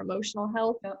for your emotional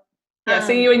health. Yeah,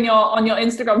 seeing you on your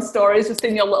Instagram stories, just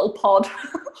in your little pod.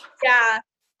 Yeah,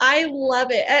 I love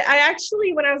it. I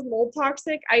actually, when I was mold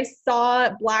toxic, I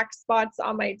saw black spots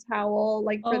on my towel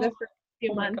like for the first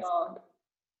few months. God.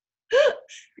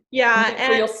 Yeah, and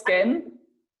through your skin.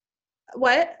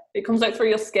 What? It comes out through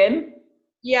your skin.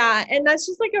 Yeah, and that's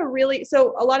just like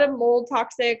so a lot of mold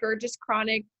toxic or just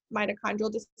chronic mitochondrial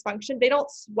dysfunction, they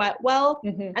don't sweat well,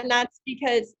 and that's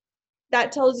because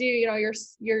that tells you,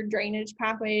 your drainage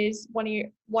pathways,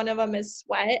 one of them is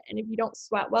sweat, and if you don't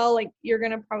sweat well, like you're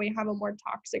gonna probably have a more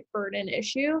toxic burden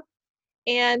issue.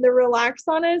 And the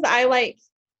Relaxonas, I like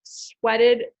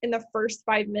sweated in the first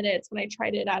 5 minutes when I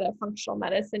tried it at a functional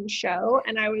medicine show,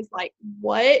 and I was like,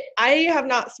 what? I have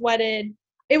not sweated.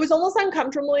 It was almost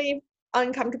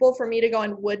uncomfortable for me to go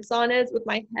on wood saunas with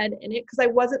my head in it because I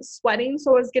wasn't sweating,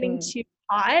 so I was getting too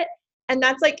hot, and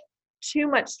that's like too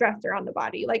much stressor on the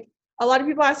body. Like a lot of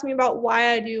people ask me about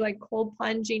why I do like cold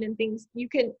plunging and things. You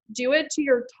can do it to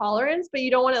your tolerance, but you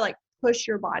don't want to like push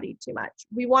your body too much.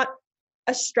 We want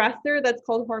a stressor that's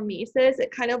called hormesis.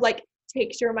 It kind of like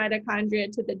takes your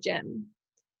mitochondria to the gym.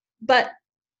 But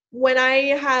when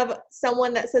I have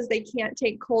someone that says they can't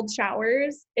take cold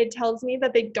showers, it tells me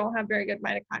that they don't have very good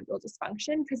mitochondrial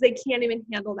dysfunction because they can't even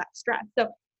handle that stress. So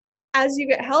as you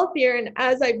get healthier and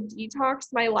as I've detoxed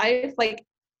my life, like,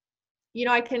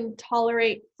 I can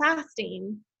tolerate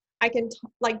fasting. I can,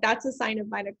 that's a sign of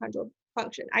mitochondrial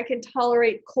function. I can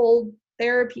tolerate cold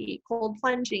therapy, cold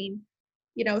plunging,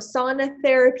 sauna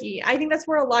therapy. I think that's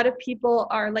where a lot of people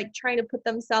are like trying to put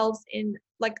themselves in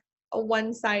like a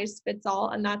one size fits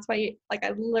all. And that's why like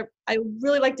I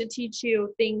really like to teach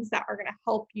you things that are going to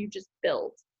help you just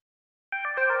build.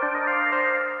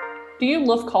 Do you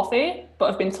love coffee but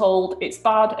have been told it's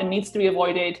bad and needs to be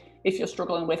avoided if you're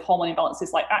struggling with hormone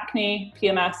imbalances like acne,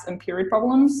 PMS, and period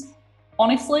problems?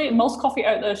 Honestly, most coffee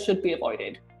out there should be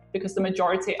avoided because the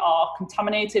majority are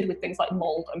contaminated with things like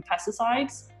mold and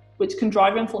pesticides, which can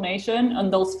drive inflammation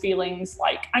and those feelings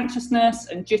like anxiousness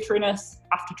and jitteriness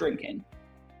after drinking.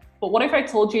 But what if I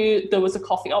told you there was a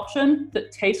coffee option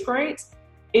that tastes great,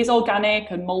 is organic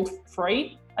and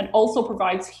mold-free, and also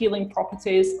provides healing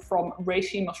properties from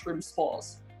reishi mushroom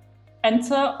spores?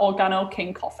 Enter Organo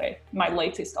King Coffee, my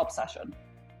latest obsession.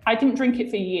 I didn't drink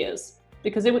it for years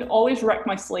because it would always wreck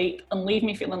my sleep and leave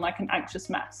me feeling like an anxious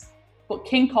mess. But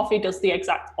King Coffee does the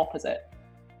exact opposite.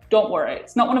 Don't worry,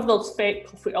 it's not one of those fake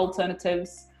coffee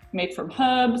alternatives made from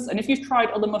herbs. And if you've tried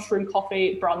other mushroom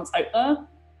coffee brands out there,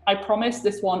 I promise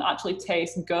this one actually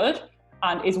tastes good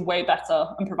and is way better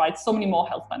and provides so many more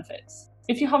health benefits.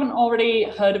 If you haven't already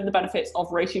heard of the benefits of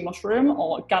reishi mushroom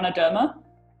or Ganoderma,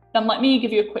 then let me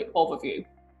give you a quick overview.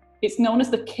 It's known as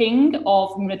the king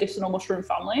of medicinal mushroom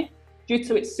family due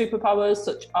to its superpowers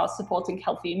such as supporting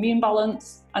healthy immune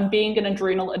balance and being an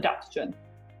adrenal adaptogen.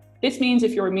 This means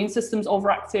if your immune system's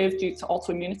overactive due to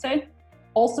autoimmunity,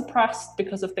 or suppressed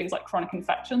because of things like chronic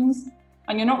infections,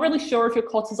 and you're not really sure if your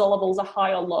cortisol levels are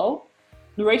high or low,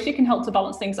 the reishi can help to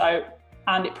balance things out,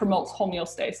 and it promotes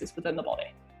homeostasis within the body.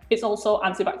 It's also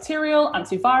antibacterial,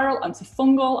 antiviral,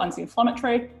 antifungal,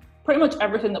 anti-inflammatory, pretty much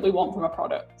everything that we want from a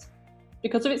product.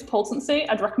 Because of its potency,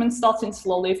 I'd recommend starting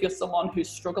slowly if you're someone who's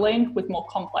struggling with more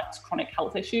complex chronic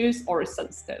health issues or is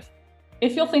sensitive.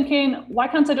 If you're thinking, why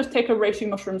can't I just take a reishi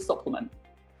mushroom supplement?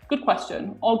 Good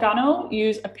question. Organo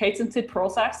use a patented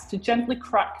process to gently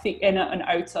crack the inner and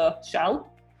outer shell,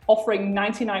 offering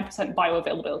 99%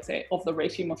 bioavailability of the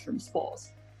reishi mushroom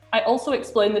spores. I also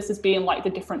explain this as being like the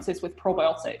differences with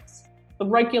probiotics. The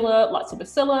regular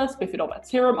Lactobacillus,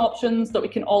 Bifidobacterium options that we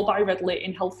can all buy readily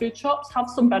in health food shops have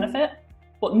some benefit,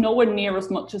 but nowhere near as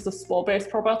much as the spore-based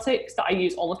probiotics that I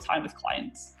use all the time with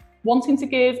clients. Wanting to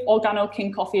give Organo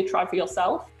King Coffee a try for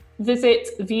yourself? Visit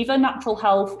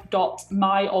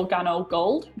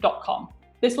vivanaturalhealth.myorganogold.com.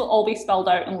 This will all be spelled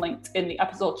out and linked in the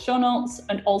episode show notes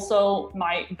and also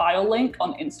my bio link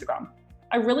on Instagram.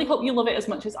 I really hope you love it as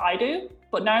much as I do,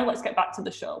 but now let's get back to the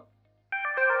show.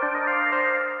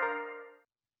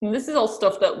 And this is all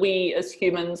stuff that we as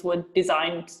humans were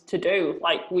designed to do.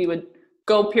 Like we would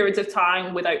go periods of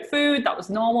time without food, that was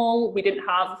normal. We didn't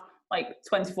have like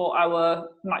 24-hour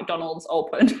McDonald's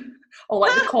open or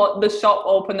like the shop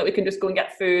open that we can just go and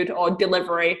get food or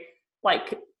delivery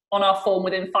like on our phone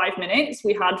within 5 minutes.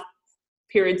 We had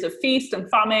periods of feast and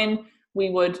famine. We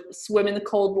would swim in the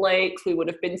cold lakes. We would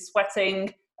have been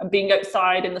sweating and being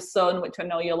outside in the sun, which I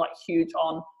know you're like huge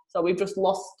on. So we've just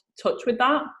lost touch with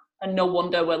that. And no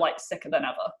wonder we're like sicker than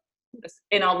ever. Just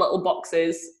in our little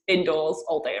boxes, indoors,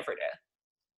 all day, every day.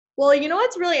 Well, you know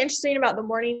what's really interesting about the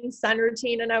morning sun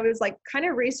routine, and I was like kind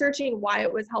of researching why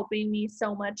it was helping me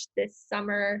so much this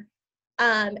summer.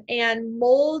 And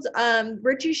mold,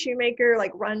 Richie Shoemaker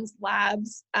like runs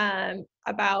labs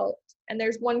about, and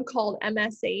there's one called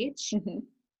MSH,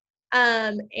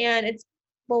 and it's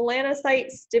melanocyte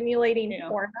stimulating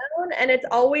hormone, and it's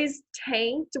always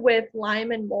tanked with Lyme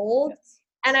and mold. Yes.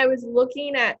 And I was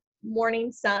looking at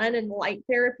morning sun and light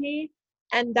therapy,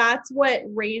 and that's what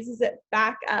raises it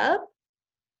back up.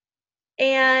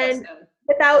 And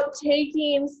without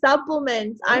taking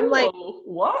supplements, I'm like,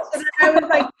 what? So then I was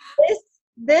like,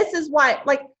 this is why.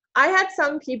 Like, I had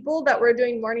some people that were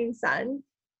doing morning sun,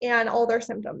 and all their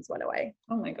symptoms went away.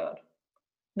 Oh my God.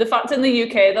 The fact in the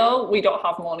UK though, we don't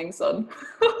have morning sun.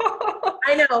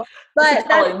 I know, but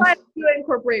that's why I do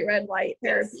incorporate red light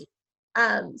therapy.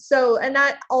 Yes. And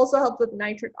that also helps with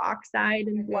nitric oxide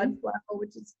and blood flow,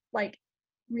 which is like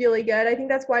really good. I think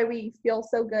that's why we feel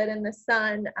so good in the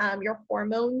sun. Your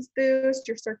hormones boost,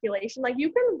 your circulation. Like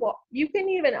you can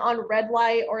even on red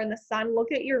light or in the sun,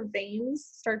 look at your veins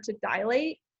start to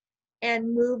dilate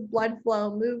and move blood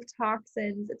flow, move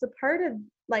toxins. It's a part of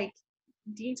like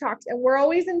detox. And we're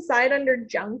always inside under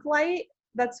junk light.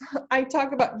 That's, I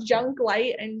talk about junk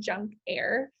light and junk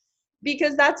air,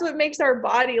 because that's what makes our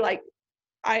body like,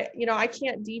 I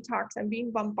can't detox. I'm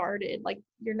being bombarded. Like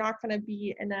you're not going to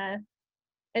be in an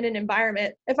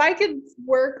environment. If I could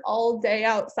work all day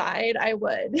outside, I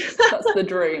would. That's the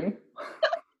dream.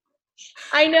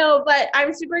 I know, but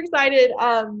I'm super excited.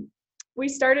 We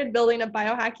started building a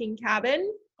biohacking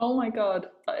cabin. Oh my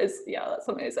God. That's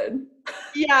amazing.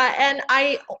 Yeah. And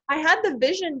I had the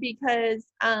vision because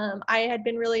I had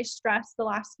been really stressed the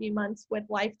last few months with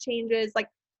life changes, like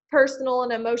personal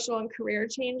and emotional and career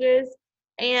changes.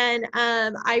 And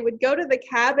I would go to the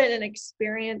cabin and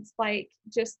experience like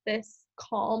just this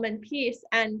calm and peace.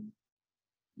 And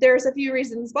there's a few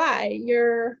reasons why.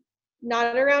 You're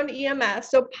not around EMF.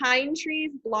 So pine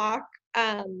trees block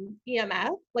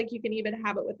EMF. Like you can even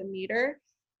have it with a meter.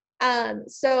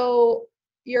 So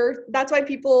that's why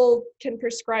people can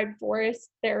prescribe forest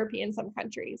therapy in some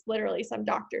countries. Literally, some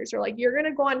doctors are like, you're going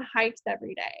to go on hikes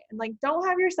every day. And like, don't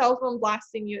have your cell phone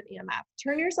blasting you with EMF.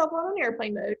 Turn your cell phone on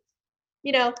airplane mode.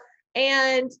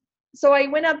 And so I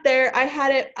went up there, I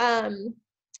had it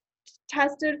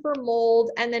tested for mold,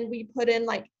 and then we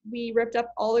we ripped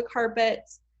up all the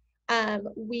carpets.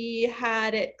 We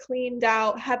had it cleaned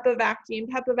out, HEPA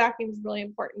vacuumed. HEPA vacuum is really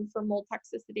important for mold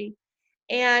toxicity.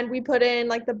 And we put in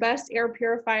like the best air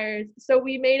purifiers. So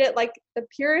we made it like the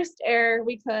purest air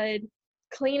we could,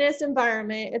 cleanest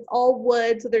environment. It's all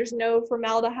wood, so there's no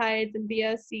formaldehydes and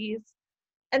VOCs.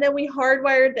 And then we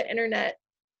hardwired the internet,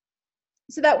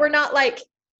 so that we're not like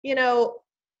you know,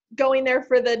 going there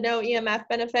for the no EMF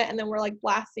benefit, and then we're like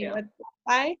blasting with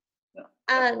Wi-Fi.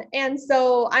 And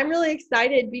so I'm really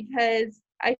excited because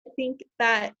I think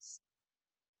that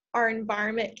our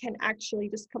environment can actually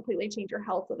just completely change your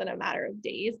health within a matter of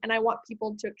days. And I want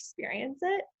people to experience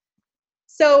it.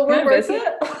 So we're working.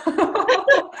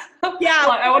 Yeah.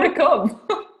 Like, I want to come.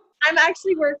 I'm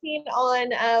actually working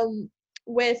on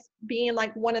with being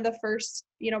like one of the first,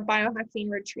 you know, biohacking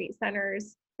retreat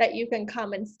centers that you can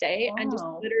come and stay and just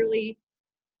literally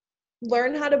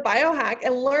learn how to biohack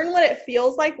and learn what it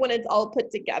feels like when it's all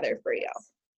put together for you.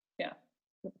 Yeah.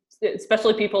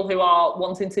 Especially people who are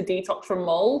wanting to detox from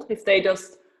mold. If they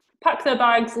just pack their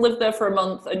bags, live there for a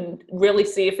month and really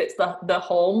see if it's the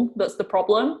home that's the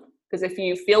problem. Because if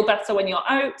you feel better when you're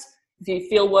out, if you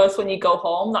feel worse when you go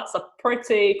home, that's a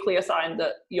pretty clear sign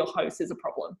that your house is a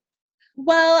problem.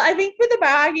 Well, I think for the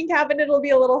biohacking cabinet, it'll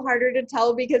be a little harder to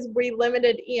tell because we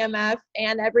limited EMF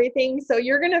and everything. So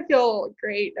you're going to feel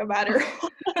great no matter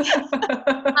what.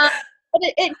 But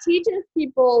it teaches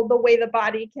people the way the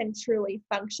body can truly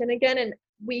function again. And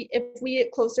if we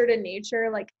get closer to nature,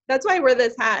 like that's why I wear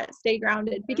this hat, stay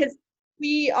grounded, because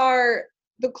the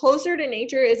closer to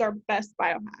nature is our best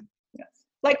biohack. Yes.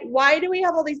 Like, why do we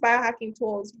have all these biohacking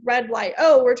tools? Red light.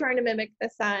 Oh, we're trying to mimic the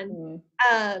sun.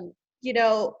 You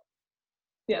know,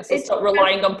 yeah, so stop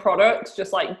relying on products,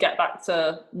 just like get back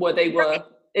to where they were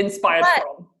inspired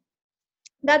from.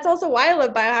 That's also why I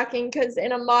love biohacking, because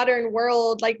in a modern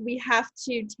world, like we have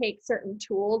to take certain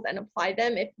tools and apply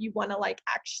them if you want to like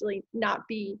actually not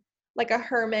be like a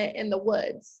hermit in the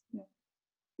woods.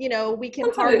 You know, we can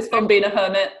it's from being a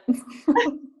hermit.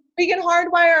 We can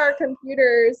hardwire our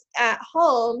computers at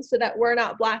home so that we're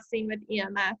not blasting with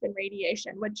EMF and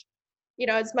radiation, which, you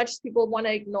know, as much as people want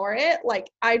to ignore it, like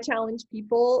I challenge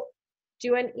people,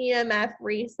 do an EMF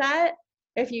reset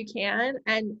if you can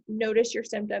and notice your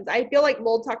symptoms. I feel like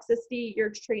mold toxicity, your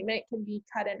treatment can be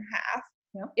cut in half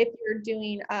if you're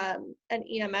doing an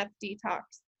EMF detox.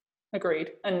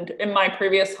 Agreed. And in my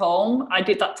previous home, I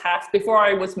did that test before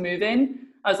I was moving.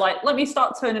 I was like, let me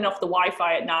start turning off the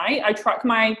Wi-Fi at night. I track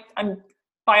I'm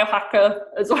biohacker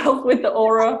as well with the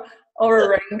Aura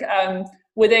ring.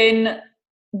 Within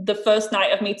the first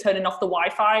night of me turning off the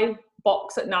Wi-Fi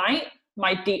box at night,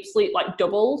 my deep sleep like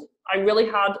doubled. I really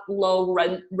had low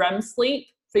REM sleep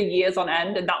for years on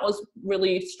end, and that was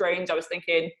really strange. I was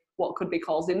thinking, what could be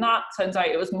causing that? Turns out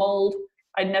it was mold.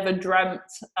 I never dreamt.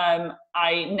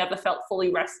 I never felt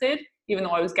fully rested, even though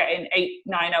I was getting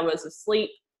 8-9 hours of sleep.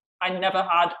 I never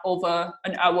had over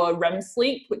an hour REM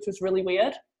sleep, which was really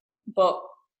weird. But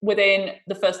within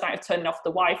the first night of turning off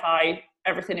the Wi-Fi,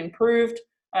 everything improved.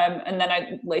 And then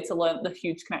I later learned the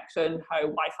huge connection, how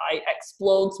Wi-Fi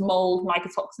explodes mold,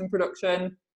 mycotoxin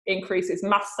production, increases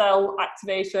mast cell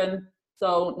activation.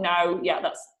 So now,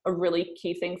 that's a really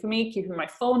key thing for me, keeping my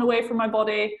phone away from my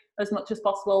body as much as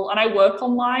possible. And I work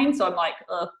online, so I'm like,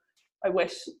 I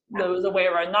wish there was a way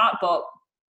around that, but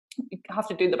we have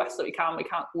to do the best that we can. We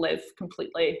can't live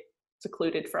completely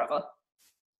secluded forever.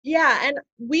 Yeah, and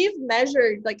we've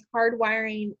measured like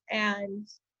hardwiring, and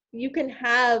you can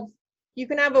have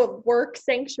a work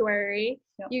sanctuary,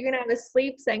 you can have a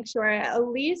sleep sanctuary, at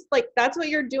least like that's what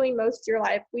you're doing most of your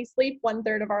life. We sleep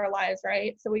 1/3 of our lives,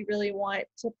 right? So we really want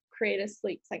to create a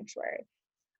sleep sanctuary.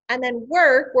 And then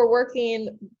we're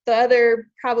working the other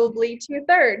probably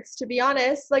 2/3, to be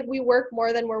honest. Like we work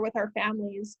more than we're with our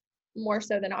families, more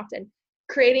so than often.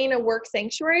 Creating a work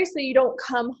sanctuary so you don't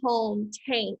come home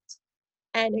tanked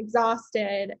and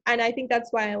exhausted. And I think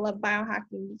that's why I love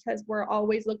biohacking, because we're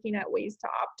always looking at ways to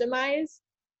optimize,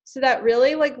 so that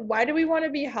really, like, why do we want to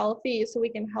be healthy? So we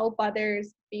can help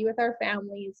others, be with our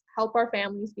families, help our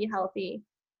families be healthy.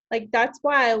 Like, that's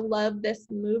why I love this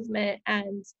movement,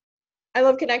 and I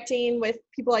love connecting with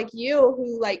people like you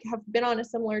who like have been on a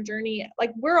similar journey.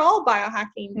 Like, we're all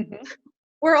biohacking.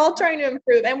 We're all trying to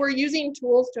improve, and we're using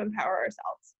tools to empower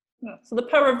ourselves. So the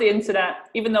power of the internet,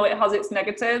 even though it has its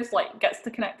negatives, like gets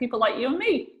to connect people like you and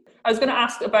me. I was going to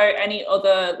ask about any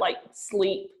other like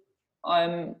sleep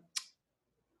kind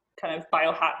of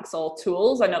biohacks or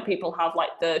tools. I know people have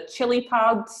like the chili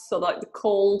pads, so like the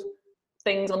cold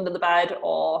things under the bed,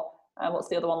 or what's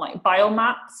the other one, like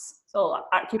biomats, so like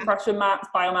acupressure mats,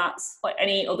 biomats, like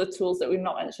any other tools that we've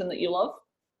not mentioned that you love?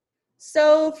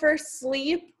 So for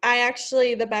sleep,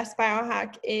 the best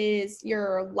biohack is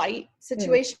your light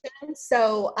situation.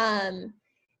 So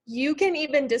you can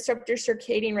even disrupt your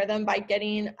circadian rhythm by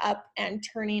getting up and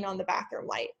turning on the bathroom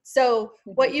light. So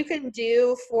what you can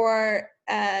do for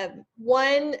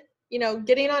one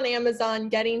getting on Amazon,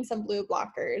 getting some blue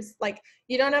blockers. Like,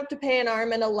 you don't have to pay an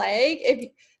arm and a leg. If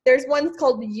there's ones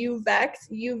called Uvex,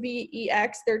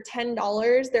 UVEX, they're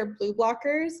 $10. They're blue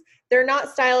blockers. They're not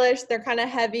stylish. They're kind of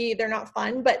heavy. They're not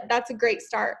fun, but that's a great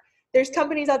start. There's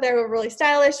companies out there who have really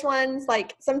stylish ones.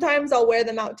 Like, sometimes I'll wear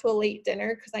them out to a late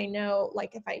dinner because I know,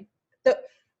 like, if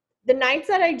the nights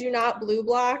that I do not blue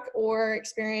block or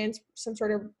experience some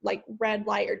sort of like red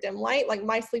light or dim light, like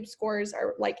my sleep scores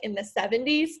are like in the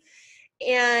 70s,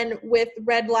 and with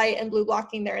red light and blue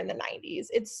blocking, they're in the 90s.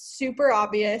 It's super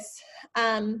obvious.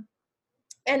 And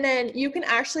then you can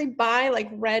actually buy like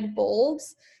red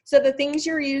bulbs. So the things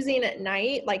you're using at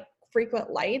night, like frequent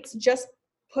lights, just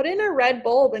put in a red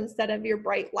bulb instead of your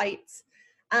bright lights.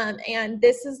 And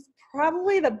this is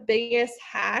probably the biggest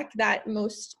hack that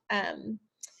most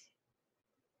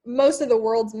of the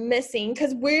world's missing,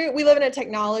 because we live in a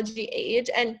technology age,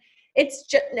 and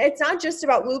it's not just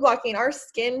about blue blocking. Our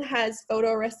skin has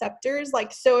photoreceptors.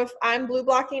 Like, so if I'm blue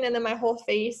blocking and then my whole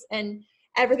face and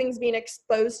everything's being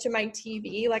exposed to my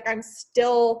TV, like,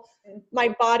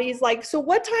 my body's like, so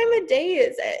what time of day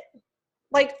is it?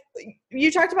 Like, you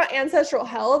talked about ancestral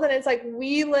health, and it's like,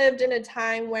 we lived in a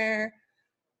time where,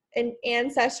 and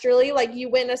ancestrally, like, you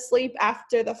went to sleep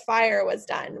after the fire was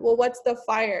done. Well, what's the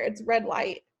fire? It's red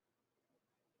light.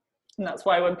 And that's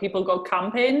why when people go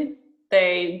camping,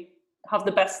 they have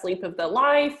the best sleep of their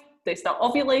life. They start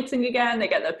ovulating again. They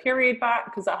get their period back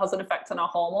because that has an effect on our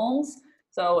hormones.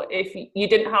 So if you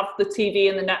didn't have the TV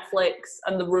and the Netflix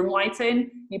and the room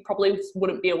lighting, you probably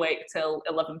wouldn't be awake till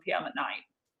 11 p.m. at night.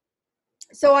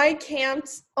 So I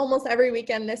camped almost every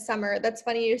weekend this summer. That's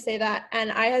funny you say that.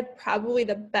 And I had probably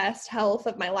the best health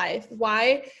of my life.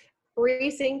 Why?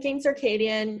 Resyncing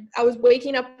circadian. I was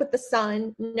waking up with the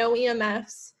sun, no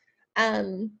EMFs,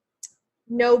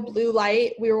 no blue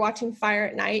light. We were watching fire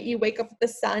at night. You wake up with the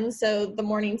sun. So the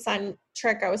morning sun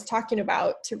trick I was talking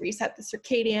about to reset the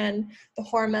circadian, the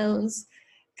hormones,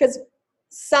 because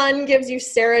sun gives you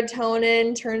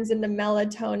serotonin, turns into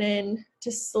melatonin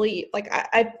to sleep. Like,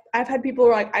 I've had people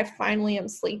who are like, I finally am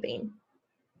sleeping.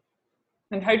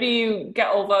 And how do you get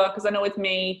over, because I know with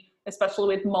me,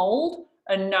 especially with mold,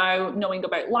 and now knowing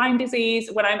about Lyme disease,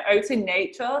 when I'm out in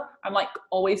nature, I'm like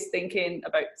always thinking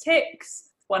about ticks.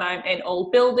 When I'm in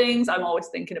old buildings, I'm always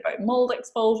thinking about mold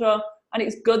exposure. And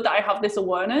it's good that I have this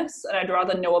awareness, and I'd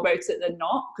rather know about it than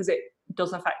not, because it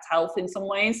does affect health in some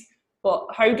ways. But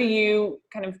how do you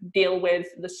kind of deal with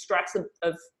the stress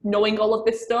of knowing all of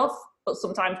this stuff, but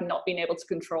sometimes not being able to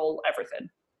control everything?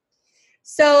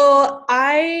 So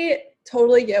I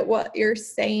totally get what you're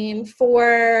saying.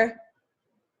 For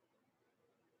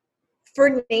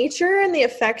nature and the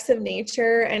effects of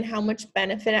nature and how much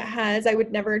benefit it has, I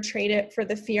would never trade it for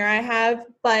the fear I have.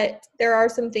 But there are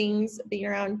some things being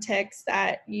around ticks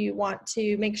that you want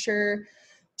to make sure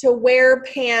to wear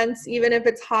pants, even if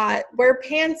it's hot. Wear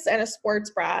pants and a sports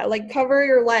bra. Like, cover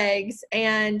your legs,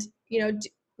 and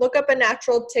look up a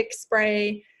natural tick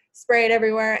spray, spray it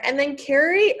everywhere, and then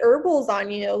carry herbals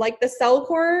on you, like the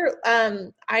Cellcore,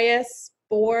 IS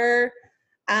Spore,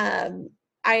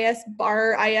 IS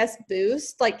Bar, IS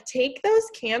Boost. Like, take those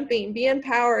camping, be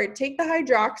empowered. Take the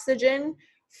hydroxygen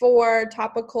for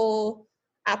topical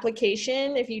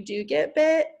application if you do get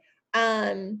bit.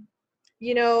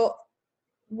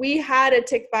 We had a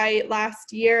tick bite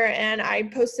last year, and I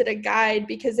posted a guide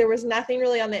because there was nothing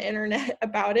really on the internet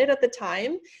about it at the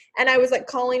time. And I was like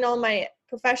calling all my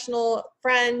professional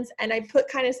friends, and I put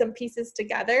kind of some pieces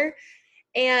together,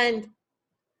 and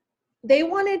they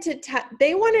wanted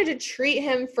to treat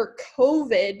him for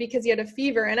COVID because he had a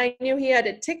fever, and I knew he had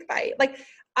a tick bite. Like,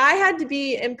 I had to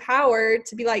be empowered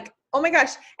to be like, oh my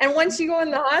gosh. And once you go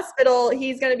in the hospital,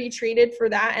 he's going to be treated for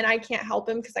that, and I can't help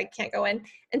him because I can't go in.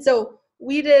 And so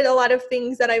we did a lot of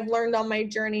things that I've learned on my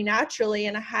journey naturally,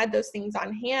 and I had those things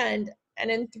on hand.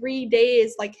 And in 3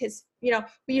 days, like, we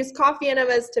used coffee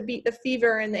enemas to beat the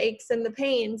fever and the aches and the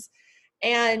pains.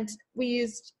 And I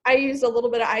used a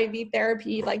little bit of IV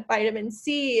therapy, like vitamin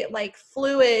C, like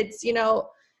fluids,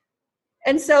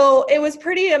 and so it was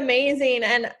pretty amazing.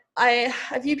 And a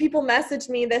few people messaged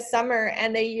me this summer,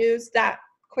 and they used that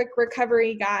quick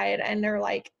recovery guide, and they're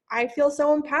like, I feel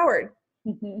so empowered.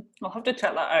 Mm-hmm. I'll have to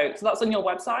check that out. So that's on your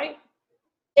website?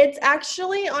 It's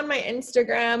actually on my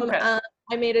Instagram. Okay.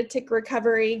 I made a tick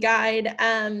recovery guide,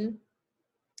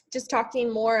 just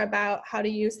talking more about how to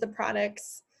use the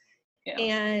products. Yeah.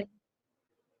 And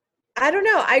I don't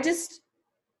know,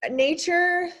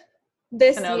 nature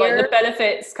this year. Like, the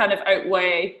benefits kind of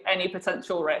outweigh any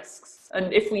potential risks.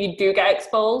 And if you do get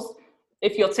exposed,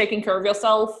 if you're taking care of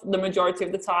yourself, the majority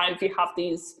of the time, if you have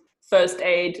these first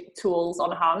aid tools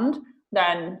on hand,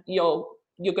 then you're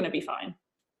you're going to be fine.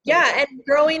 Yeah, and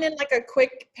growing in like a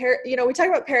quick, we talk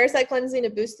about parasite cleansing to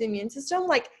boost the immune system.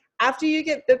 Like after you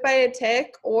get bit by a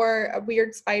tick or a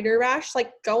weird spider rash,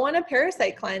 like go on a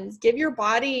parasite cleanse. Give your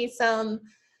body some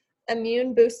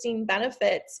immune boosting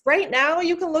benefits. Right now,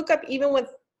 you can look up, even with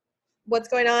what's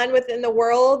going on within the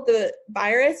world, the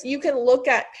virus, you can look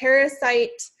at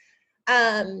parasite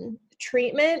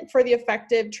treatment for the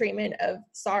effective treatment of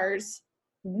SARS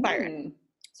virus.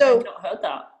 So I've not heard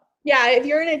that. Yeah, if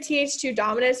you're in a Th2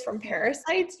 dominance from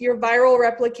parasites, your viral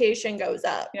replication goes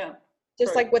up. Yeah.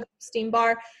 Just like with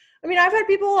Epstein-Barr. I mean, I've had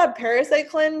people have parasite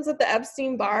cleanse with the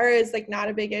Epstein-Barr is like not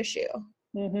a big issue.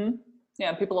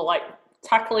 Yeah, people are like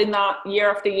tackling that year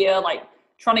after year, like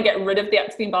trying to get rid of the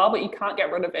Epstein-Barr, but you can't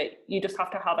get rid of it. You just have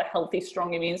to have a healthy,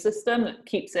 strong immune system that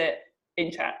keeps it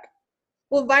in check.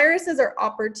 Well, viruses are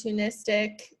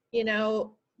opportunistic,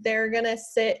 they're going to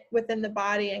sit within the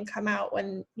body and come out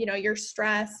when, you're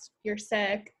stressed, you're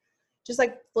sick, just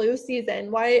like flu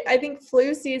season. Why I think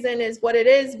flu season is what it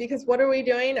is, because what are we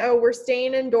doing? Oh, we're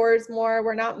staying indoors more.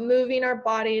 We're not moving our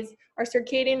bodies, our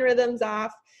circadian rhythms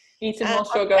off. Eating more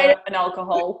sugar and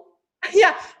alcohol.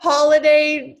 Yeah.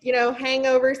 Holiday,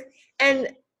 hangovers.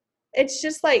 And it's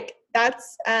just like,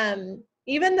 that's,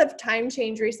 even the time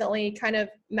change recently kind of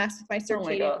messed with my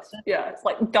circadian. Yeah, it's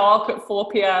like dark at 4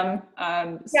 p.m.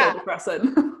 So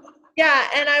depressing. Yeah,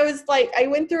 and I was like, I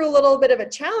went through a little bit of a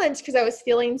challenge because I was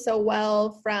feeling so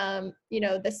well from,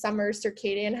 the summer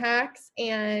circadian hacks,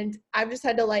 and I've just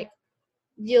had to like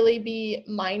really be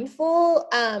mindful.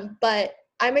 But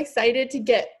I'm excited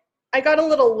I got a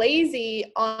little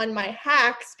lazy on my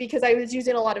hacks because I was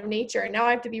using a lot of nature, and now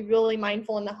I have to be really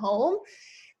mindful in the home.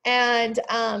 And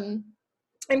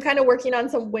I'm kind of working on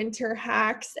some winter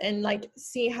hacks and like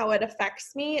see how it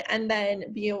affects me, and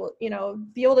then be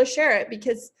able to share it,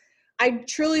 because I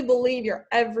truly believe your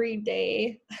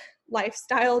everyday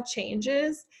lifestyle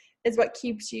changes is what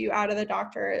keeps you out of the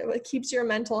doctor. What keeps your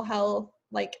mental health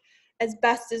like as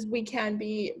best as we can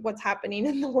be what's happening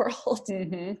in the world.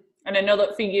 And I know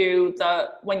that for you,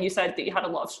 that when you said that you had a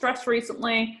lot of stress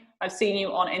recently, I've seen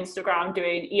you on Instagram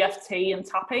doing EFT and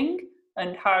tapping,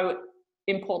 and how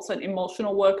important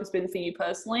emotional work has been for you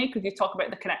personally. Could you talk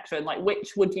about the connection? Like,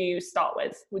 which would you start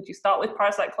with? Would you start with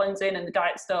parasite cleansing and the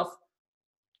diet stuff?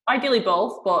 Ideally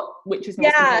both, but which is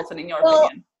most important in your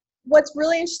opinion? What's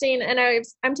really interesting, and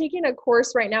I'm taking a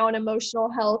course right now in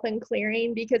emotional health and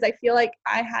clearing, because I feel like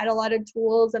I had a lot of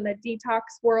tools in the detox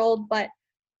world, but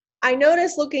I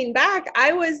noticed looking back,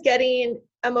 I was getting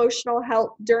emotional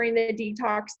help during the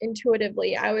detox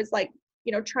intuitively. I was like,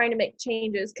 trying to make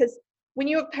changes, because when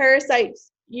you have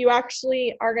parasites, you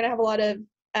actually are going to have a lot of,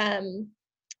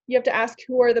 you have to ask,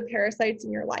 who are the parasites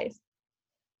in your life?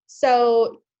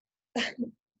 So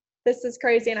this is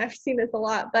crazy, and I've seen this a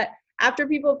lot, but after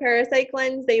people parasite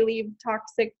cleanse, they leave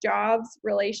toxic jobs,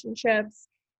 relationships,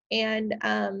 and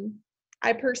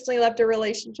I personally left a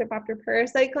relationship after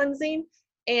parasite cleansing,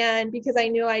 and because I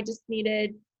knew I just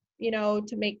needed,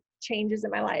 to make changes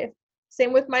in my life.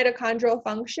 Same with mitochondrial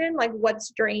function, like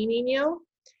what's draining you.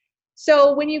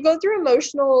 So when you go through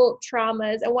emotional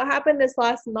traumas, and what happened this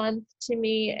last month to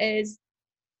me is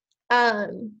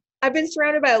I've been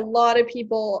surrounded by a lot of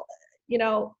people,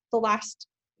 the last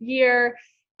year,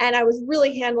 and I was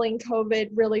really handling COVID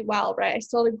really well, right? I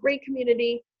still had a great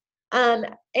community.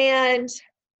 And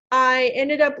I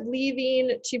ended up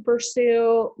leaving to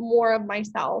pursue more of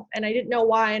myself, and I didn't know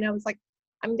why. And I was like,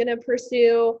 I'm going to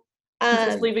pursue.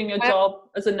 Just leaving your job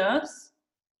as a nurse?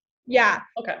 Yeah.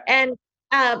 Okay. And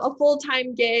a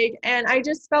full-time gig. And I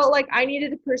just felt like I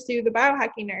needed to pursue the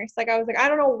biohacking nurse. Like, I was like, I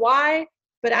don't know why,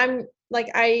 but I'm like,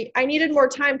 I needed more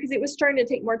time, because it was starting to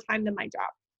take more time than my job.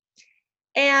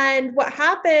 And what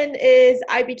happened is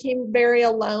I became very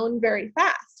alone very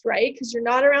fast, right? Because you're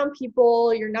not around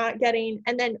people, you're not getting,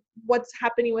 and then what's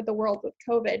happening with the world with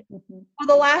COVID. Well,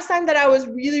 the last time that I was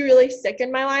really, really sick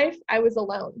in my life, I was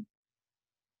alone.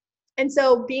 And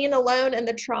so being alone and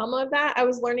the trauma of that, I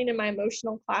was learning in my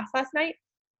emotional class last night,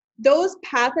 those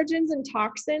pathogens and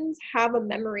toxins have a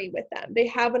memory with them. They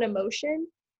have an emotion.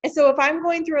 And so if I'm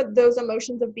going through those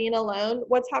emotions of being alone,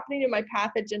 what's happening to my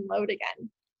pathogen load again?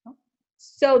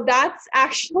 So that's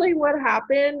actually what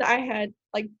happened. I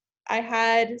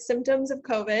had symptoms of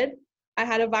COVID. I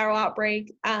had a viral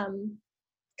outbreak,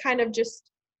 kind of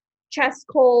just chest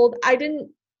cold. I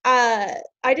didn't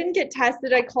get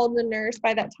tested. I called the nurse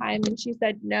by that time, and she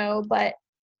said no, but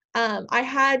I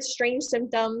had strange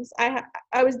symptoms. I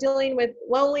was dealing with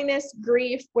loneliness,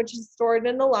 grief, which is stored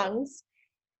in the lungs.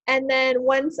 And then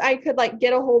once I could like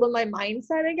get a hold of my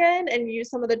mindset again and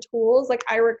use some of the tools, like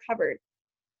I recovered.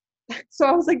 So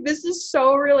I was like, this is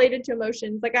so related to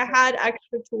emotions. Like I had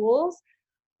extra tools,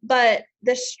 but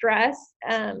the stress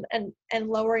and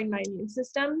lowering my immune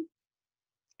system.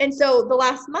 And so the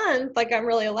last month, like I'm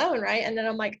really alone, right? And then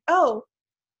I'm like, oh,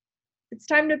 it's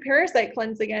time to parasite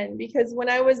cleanse again, because when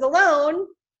I was alone,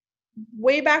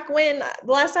 way back when,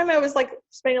 the last time I was like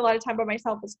spending a lot of time by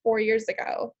myself was 4 years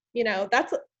ago. You know,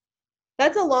 that's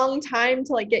a long time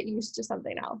to like get used to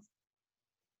something else.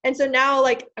 And so now,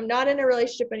 like, I'm not in a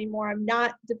relationship anymore. I'm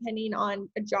not depending on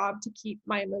a job to keep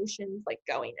my emotions like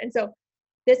going. And so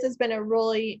this has been a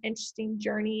really interesting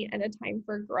journey and a time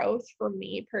for growth for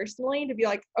me personally, to be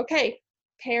like, okay,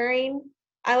 pairing,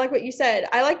 I like what you said.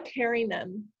 I like pairing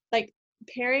them, like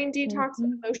pairing detox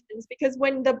with emotions, because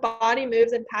when the body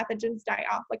moves and pathogens die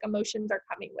off, like emotions are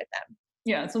coming with them.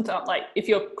 Yeah, sometimes like if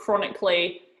you're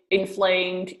chronically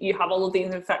inflamed, you have all of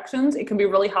these infections, it can be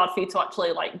really hard for you to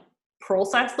actually like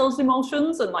process those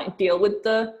emotions and like deal with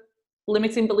the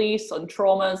limiting beliefs and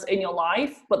traumas in your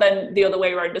life. But then the other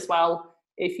way around as well,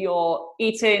 if you're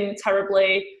eating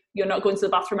terribly, you're not going to the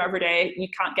bathroom every day, you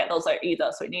can't get those out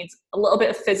either. So it needs a little bit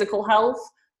of physical health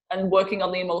and working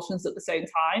on the emotions at the same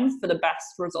time for the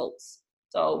best results.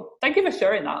 So thank you for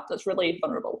sharing that. That's really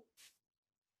vulnerable.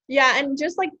 Yeah, and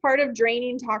just like part of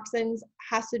draining toxins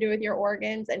has to do with your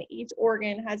organs, and each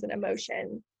organ has an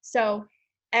emotion. So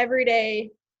every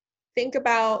day, think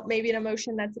about maybe an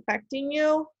emotion that's affecting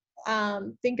you.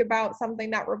 Think about something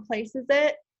that replaces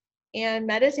it, and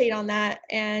meditate on that,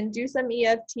 and do some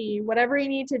EFT, whatever you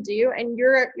need to do, and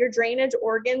your drainage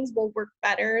organs will work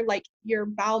better, like your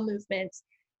bowel movements,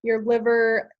 your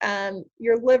liver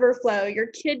flow, your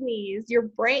kidneys, your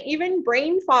brain. Even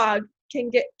brain fog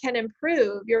can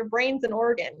improve. Your brain's an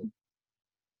organ.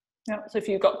 Yeah. So if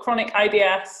you've got chronic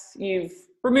IBS, you've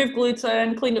removed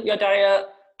gluten, cleaned up your diet,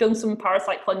 done some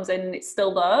parasite cleansing, it's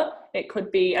still there. It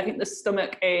could be, I think the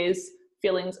stomach is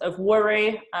feelings of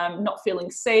worry, not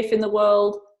feeling safe in the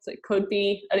world. So it could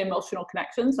be an emotional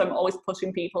connection. So I'm always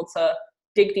pushing people to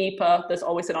dig deeper. There's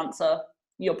always an answer.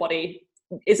 Your body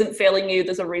isn't failing you.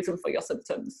 There's a reason for your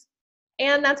symptoms.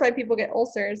 And that's why people get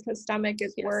ulcers, because stomach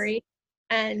is worry.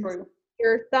 And True.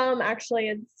 Your thumb actually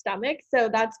is stomach. So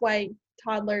that's why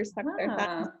toddlers suck their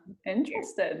thumbs.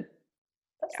 Interesting.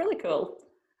 That's really cool.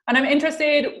 And I'm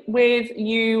interested with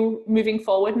you moving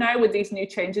forward now with these new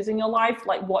changes in your life,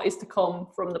 like what is to come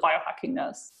from the Biohacking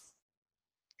Nurse?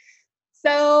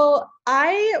 So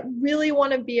I really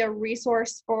want to be a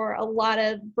resource for a lot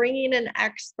of bringing in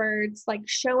experts, like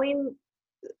showing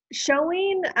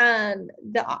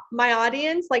my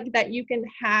audience like that you can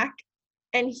hack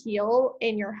and heal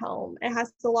in your home. It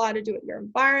has a lot to do with your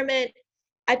environment.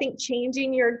 I think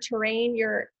changing your terrain,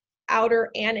 your outer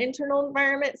and internal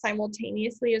environment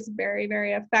simultaneously is very,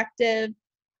 very effective.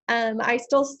 I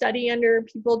still study under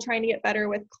people trying to get better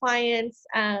with clients,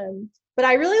 but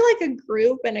I really like a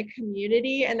group and a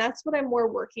community, and that's what I'm more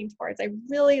working towards. I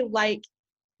really like,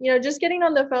 just getting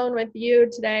on the phone with you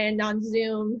today and on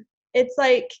Zoom. It's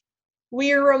like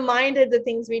we are reminded the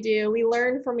things we do. We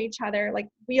learn from each other. Like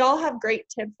we all have great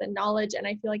tips and knowledge, and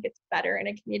I feel like it's better in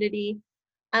a community.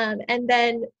 And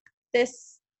then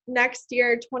this next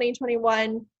year,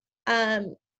 2021, a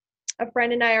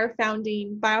friend and I are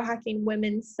founding Biohacking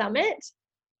Women's Summit.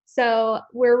 So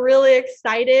we're really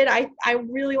excited. I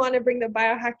really want to bring the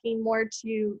biohacking more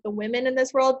to the women in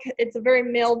this world. It's a very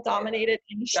male-dominated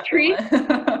industry.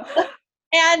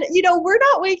 And, we're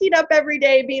not waking up every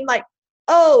day being like,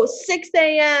 oh, 6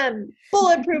 a.m.,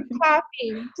 bulletproof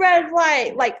coffee, red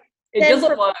light. Like, it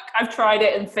doesn't work. I've tried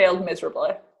it and failed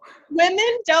miserably.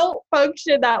 Women don't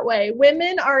function that way.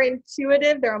 Women are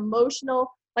intuitive. They're emotional.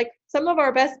 Like some of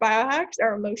our best biohacks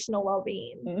are emotional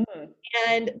well-being. Mm-hmm.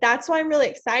 And that's why I'm really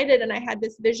excited. And I had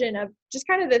this vision of just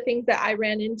kind of the things that I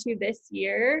ran into this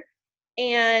year,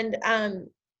 and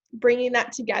bringing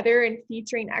that together and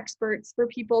featuring experts for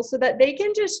people so that they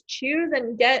can just choose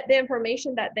and get the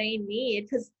information that they need.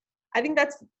 Because I think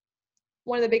that's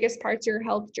one of the biggest parts of your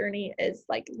health journey, is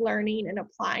like learning and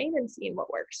applying and seeing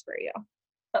what works for you.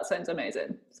 That sounds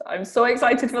amazing. So I'm so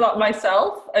excited for that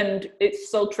myself. And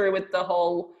it's so true with the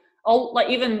like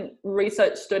even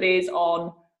research studies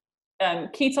on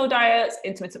keto diets,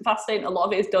 intermittent fasting, a lot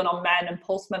of it is done on men and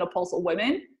postmenopausal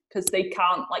women, because they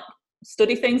can't like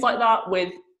study things like that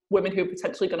with women who are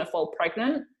potentially going to fall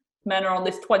pregnant. Men are on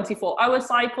this 24-hour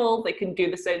cycle. They can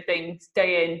do the same things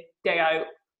day in, day out.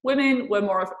 Women, we're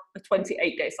more of a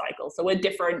 28-day cycle. So we're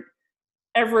different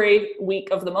every week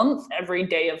of the month, every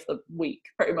day of the week,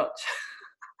 pretty much.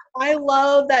 I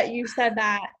love that you said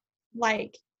that.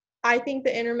 Like, I think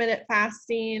the intermittent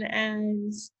fasting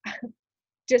and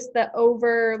just the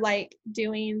over like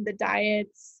doing the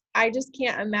diets I just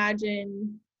can't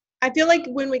imagine. I feel like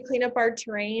when we clean up our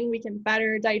terrain, we can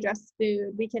better digest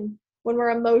food. When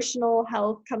our emotional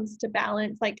health comes to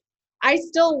balance, like I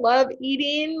still love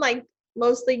eating like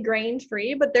mostly grain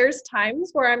free, but there's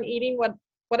times where I'm eating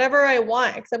whatever I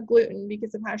want except gluten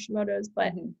because of Hashimoto's.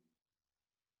 But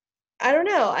I don't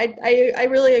know. I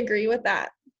really agree with that.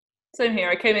 Same here.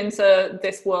 I came into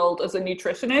this world as a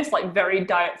nutritionist, like very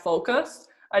diet focused.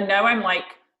 And now I'm like,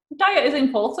 diet is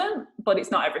important, but it's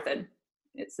not everything.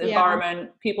 It's the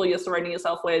environment, people you're surrounding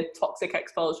yourself with, toxic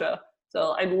exposure.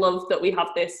 So I love that we have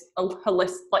this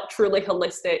truly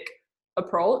holistic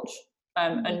approach,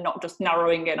 and not just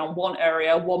narrowing in on one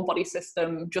area, one body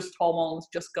system, just hormones,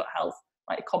 just gut health,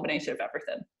 like a combination of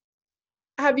everything.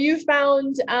 Have you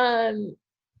found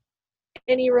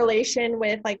any relation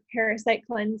with like parasite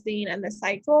cleansing and the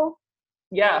cycle?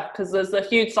 Yeah, because there's a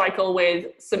huge cycle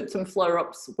with symptom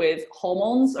flare-ups with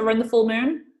hormones around the full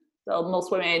moon. So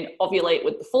most women ovulate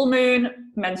with the full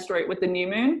moon, menstruate with the new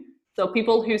moon. So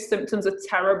people whose symptoms are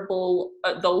terrible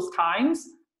at those times,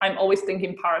 I'm always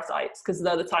thinking parasites, because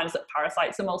they're the times that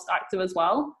parasites are most active as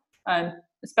well.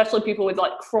 Especially people with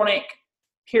like chronic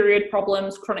period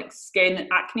problems, chronic skin,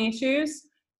 acne issues.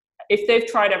 If they've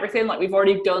tried everything, like we've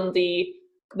already done the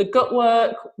gut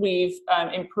work, we've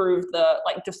improved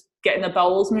just getting the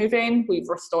bowels moving, we've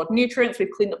restored nutrients, we've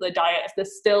cleaned up their diet. If they're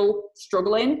still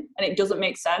struggling and it doesn't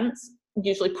make sense,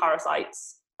 usually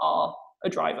parasites are a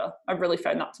driver. I've really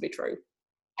found that to be true.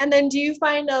 And then do you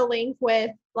find a link with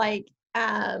like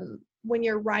when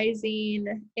you're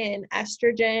rising in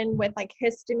estrogen with like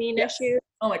histamine issues?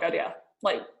 Oh my God, yeah.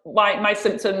 Like my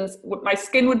symptoms, my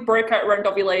skin would break out around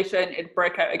ovulation, it'd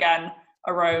break out again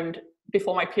around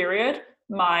before my period.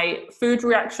 My food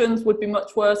reactions would be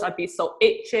much worse. I'd be so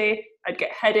itchy, I'd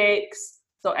get headaches.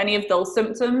 So any of those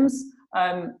symptoms,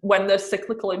 when they're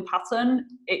cyclical in pattern,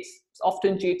 it's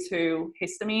often due to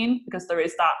histamine, because there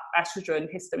is that estrogen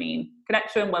histamine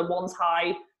connection where one's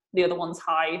high, the other one's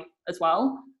high as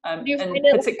well. And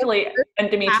particularly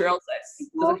endometriosis,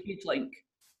 there's a huge link.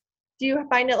 Do you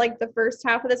find it like the first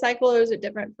half of the cycle, or is it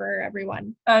different for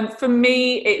everyone? For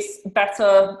me, it's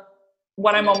better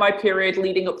when I'm on my period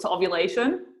leading up to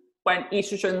ovulation, when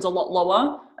estrogen's a lot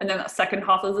lower. And then that second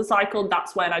half of the cycle,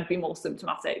 that's when I'd be more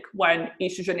symptomatic, when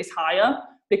estrogen is higher,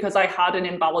 because I had an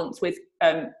imbalance with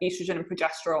estrogen and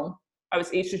progesterone. I was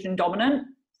estrogen dominant,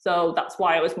 so that's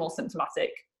why I was more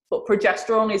symptomatic. But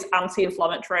progesterone is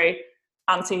anti-inflammatory,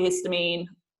 antihistamine,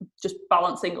 just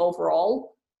balancing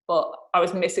overall. But I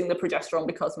was missing the progesterone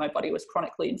because my body was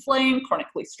chronically inflamed,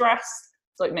 chronically stressed.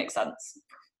 So it makes sense.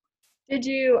 Did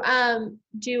you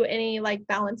do any like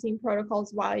balancing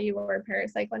protocols while you were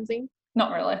parasite cleansing?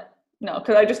 Not really. No,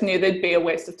 because I just knew they'd be a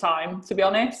waste of time, to be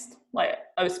honest. Like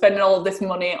I was spending all of this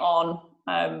money on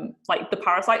like the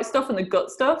parasite stuff and the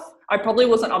gut stuff. I probably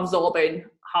wasn't absorbing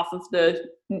half of the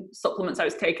supplements I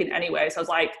was taking anyway. So I was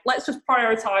like, let's just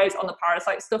prioritize on the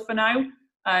parasite stuff for now.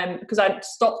 Because I'd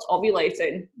stopped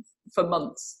ovulating for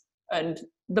months, and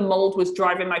the mold was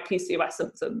driving my PCOS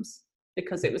symptoms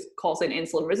because it was causing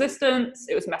insulin resistance,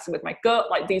 it was messing with my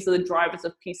gut. Like these are the drivers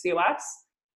of PCOS.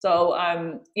 So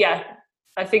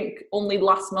I think only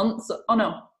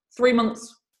 3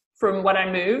 months from when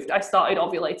I moved, I started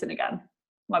ovulating again.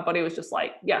 My body was just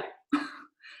like, yeah.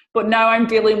 But now I'm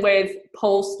dealing with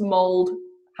post-mold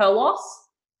hair loss.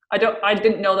 I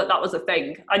didn't know that was a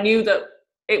thing. I knew that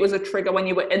it was a trigger when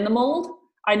you were in the mold.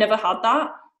 I never had that.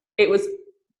 It was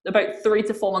about 3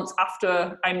 to 4 months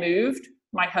after I moved,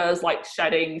 my hair's like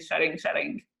shedding.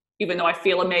 Even though I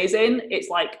feel amazing, it's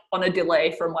like on a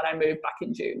delay from when I moved back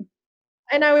in June.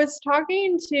 And I was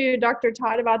talking to Dr.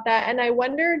 Todd about that, and I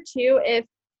wonder too if,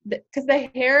 because the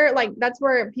hair, like that's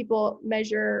where people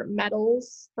measure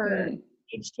metals for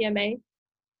HTMA.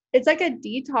 It's like a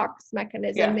detox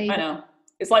mechanism. Yeah, maybe. I know.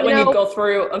 It's like when you go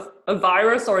through a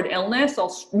virus or an illness or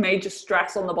major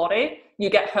stress on the body, you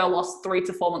get hair loss 3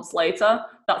 to 4 months later.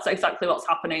 That's exactly what's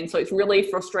happening. So it's really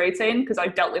frustrating because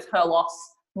I've dealt with hair loss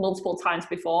multiple times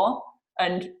before.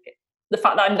 And the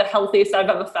fact that I'm the healthiest I've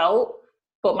ever felt,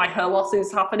 but my hair loss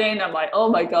is happening, I'm like, oh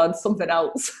my God, something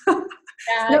else.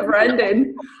 It's never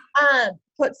ending.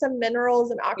 Put some minerals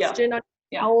and oxygen on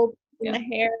in the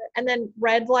hair. And then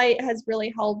red light has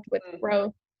really helped with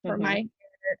growth for my hair.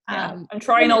 I'm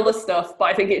trying all this stuff, but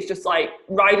I think it's just like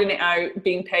riding it out,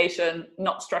 being patient,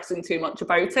 not stressing too much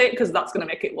about it, because that's going to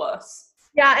make it worse.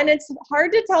 Yeah, and it's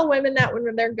hard to tell women that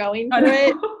when they're going through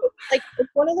it. Like it's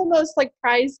one of the most like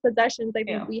prized possessions I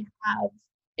think we have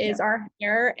is our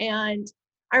hair. And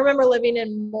I remember living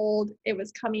in mold, it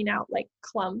was coming out like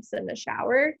clumps in the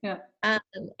shower. Yeah.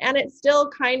 And it still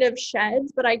kind of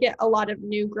sheds, but I get a lot of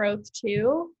new growth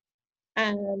too.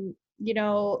 You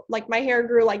know, like my hair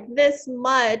grew like this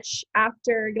much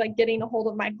after like getting a hold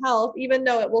of my health, even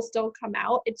though it will still come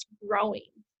out, it's growing.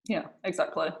 Yeah,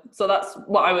 exactly. So that's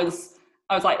what I was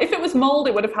like, if it was mold,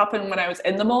 it would have happened when I was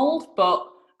in the mold, but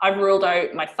I've ruled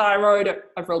out my thyroid,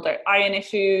 I've ruled out iron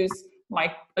issues,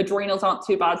 my adrenals aren't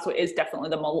too bad, so it is definitely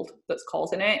the mold that's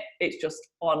causing it. It's just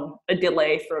on a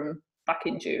delay from back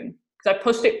in June. Because I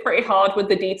pushed it pretty hard with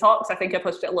the detox. I think I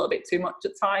pushed it a little bit too much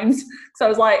at times. So I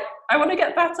was like, I want to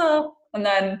get better. And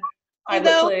then I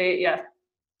literally,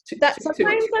 that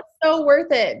sometimes that's so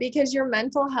worth it, because your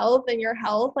mental health and your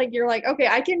health, like you're like, okay,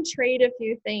 I can trade a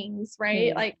few things,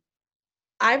 right? Like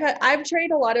I've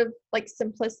traded a lot of like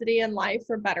simplicity in life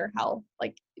for better health.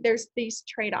 Like there's these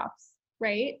trade-offs,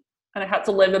 right? And I had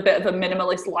to live a bit of a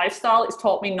minimalist lifestyle. It's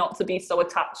taught me not to be so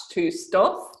attached to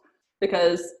stuff,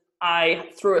 because I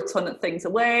threw a ton of things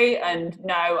away, and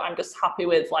now I'm just happy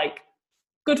with like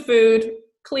good food,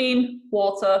 clean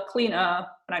water, clean air,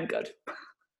 and I'm good.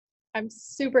 I'm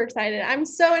super excited. I'm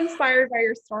so inspired by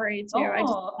your story too.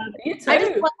 Oh, you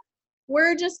too.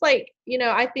 We're just like, you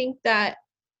know, I think that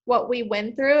what we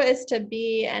went through is to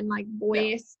be and like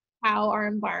voice how our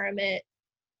environment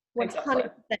 100%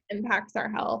 impacts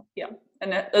our health. Yeah.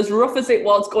 And as rough as it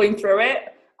was going through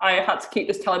it, I had to keep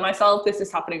just telling myself this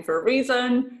is happening for a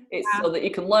reason. It's so that you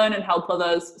can learn and help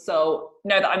others. So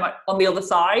now that I'm on the other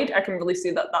side, I can really see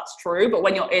that that's true. But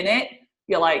when you're in it,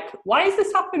 you're like, why is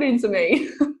this happening to me?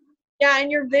 Yeah.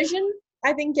 And your vision,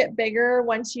 I think, get bigger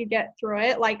once you get through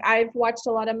it. Like I've watched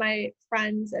a lot of my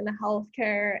friends in the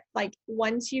healthcare, like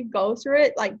once you go through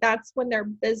it, like that's when their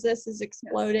business is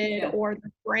exploded or the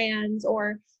brands,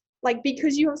 or like,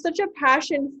 because you have such a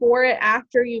passion for it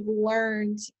after you've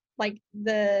learned like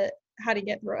how to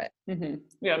get through it.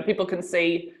 Yeah, and people can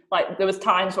see, like there was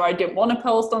times where I didn't want to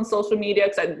post on social media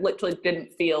because I literally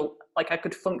didn't feel like I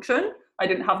could function. I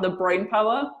didn't have the brain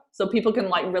power. So people can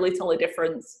like really tell a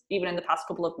difference even in the past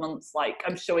couple of months. Like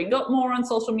I'm showing up more on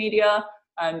social media.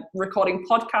 Recording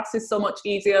podcasts is so much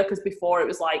easier, because before it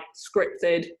was like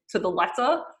scripted to the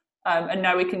letter. And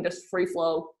now we can just free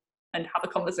flow and have a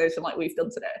conversation like we've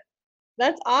done today.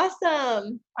 That's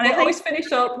awesome. And I always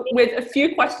finish up with a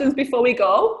few questions before we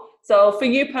go. So for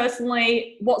you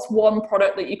personally, what's one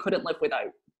product that you couldn't live without?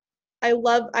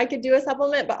 I could do a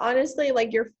supplement, but honestly,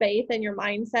 like your faith and your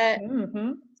mindset,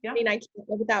 Yeah. I mean, I can't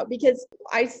live without, because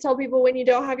I tell people when you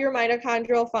don't have your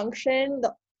mitochondrial function,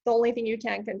 the only thing you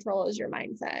can control is your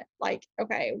mindset. Like,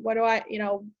 okay, what do I,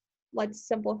 let's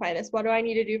simplify this. What do I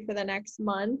need to do for the next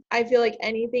month? I feel like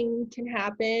anything can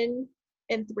happen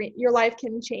your life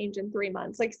can change in 3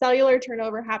 months. Like cellular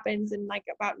turnover happens in like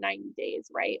about 90 days,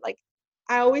 right? Like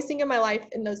I always think of my life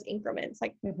in those increments.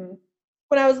 Like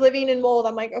when I was living in mold,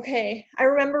 I'm like, okay, I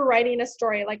remember writing a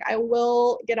story, like I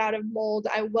will get out of mold.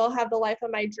 I will have the life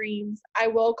of my dreams. I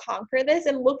will conquer this.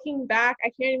 And looking back,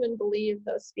 I can't even believe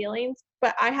those feelings,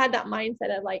 but I had that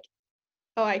mindset of like,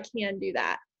 oh, I can do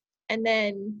that. And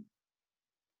then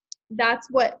that's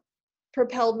what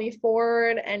propelled me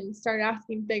forward and started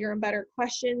asking bigger and better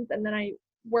questions. And then I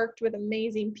worked with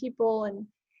amazing people, and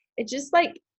it just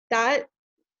like that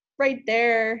right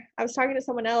there. I was talking to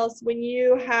someone else, when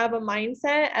you have a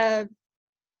mindset of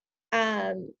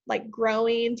like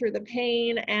growing through the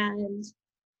pain and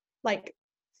like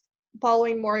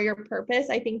following more of your purpose,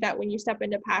 I think that when you step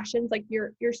into passions, like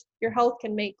your health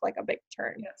can make like a big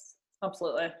turn. Yes,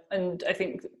 absolutely. And I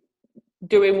think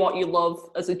doing what you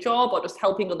love as a job or just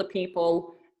helping other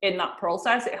people in that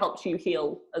process, it helps you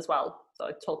heal as well. So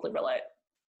I totally relate.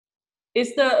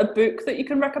 Is there a book that you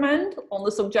can recommend on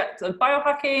the subject of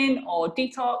biohacking or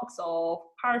detox or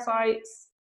parasites?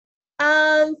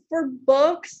 For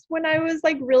books, when I was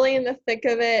like really in the thick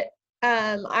of it,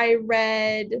 I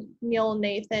read Neil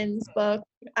Nathan's book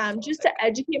just to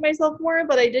educate myself more,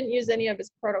 but I didn't use any of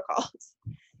his protocols.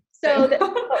 So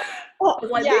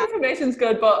the information's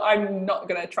good, but I'm not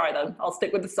gonna try them. I'll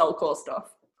stick with the Cellcore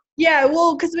stuff. Yeah,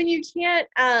 well, because when you can't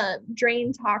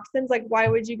drain toxins, like why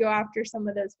would you go after some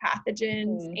of those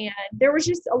pathogens? And there was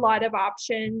just a lot of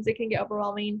options. It can get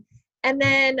overwhelming. And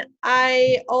then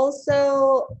I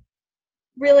also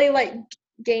really like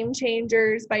Game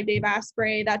Changers by Dave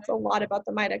Asprey. That's a lot about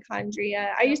the mitochondria.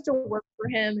 I used to work for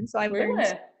him, and so I've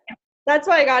learned. That's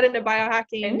why I got into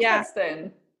biohacking.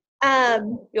 Interesting.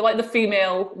 You're like the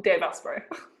female Dave Asprey.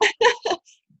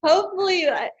 Hopefully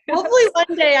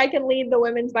one day I can lead the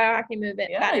women's biohacking movement.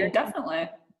 Yeah, better. Definitely.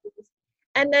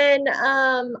 And then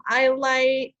I'm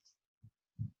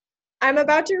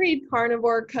about to read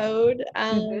Carnivore Code.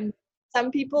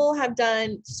 Some people have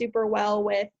done super well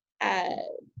with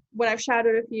when I've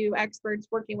shadowed a few experts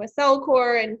working with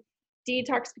Cellcore, and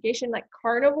detoxification, like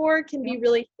carnivore can be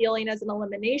really healing as an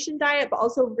elimination diet, but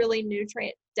also really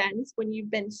nutrient dense when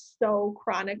you've been so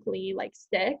chronically like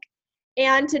sick,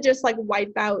 and to just like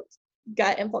wipe out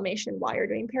gut inflammation while you're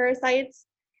doing parasites.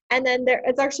 And then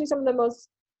it's actually some of the most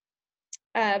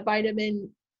vitamin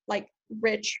like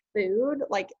rich food,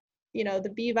 like, you know, the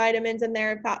B vitamins in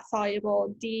there, fat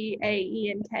soluble, D, A,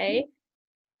 E, and K.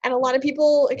 And a lot of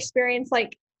people experience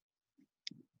like,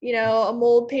 you know, a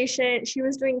mold patient, she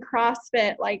was doing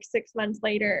CrossFit like 6 months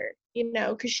later, you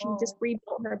know, because she just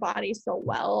rebuilt her body so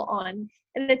well on,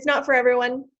 and it's not for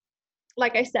everyone,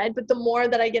 like I said, but the more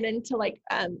that I get into like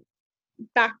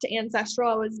back to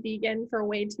ancestral, I was vegan for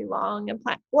way too long, and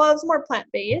I was more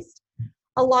plant-based.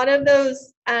 A lot of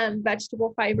those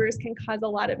vegetable fibers can cause a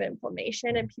lot of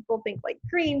inflammation, and people think like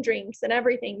green drinks and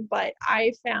everything, but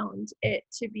I found it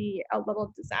to be a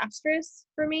little disastrous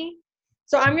for me.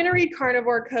 So I'm going to read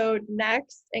Carnivore Code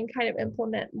next and kind of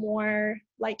implement more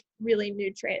like really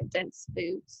nutrient dense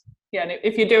foods. Yeah, and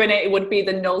if you're doing it, it would be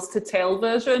the nose to tail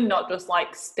version, not just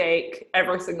like steak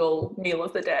every single meal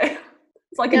of the day.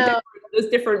 It's like there's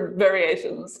different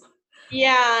variations.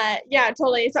 Yeah,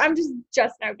 totally. So I'm just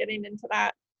now getting into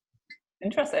that.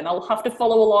 Interesting. I'll have to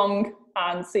follow along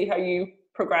and see how you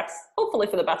progress, hopefully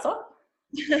for the better.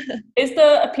 Is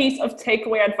there a piece of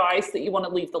takeaway advice that you want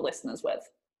to leave the listeners with?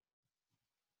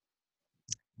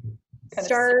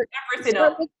 Start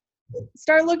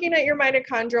looking at your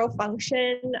mitochondrial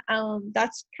function.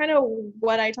 That's kind of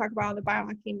what I talk about in the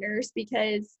Biohacking Nurse,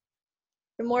 because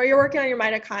the more you're working on your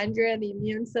mitochondria, the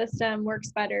immune system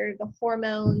works better, the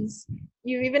hormones.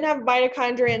 You even have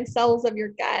mitochondria in cells of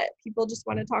your gut. People just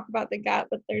want to talk about the gut,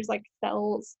 but there's like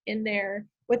cells in there.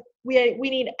 We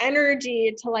need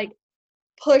energy to like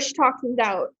push toxins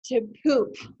out, to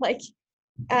poop. Like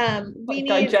we need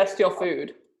digest your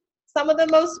food. Some of the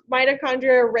most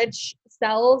mitochondria rich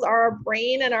cells are our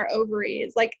brain and our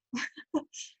ovaries. Like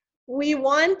we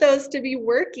want those to be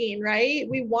working, right?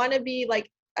 We want to be like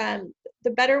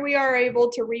the better we are able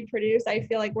to reproduce, I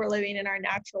feel like we're living in our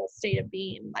natural state of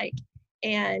being, like,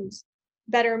 and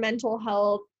better mental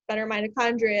health, better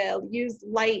mitochondria, use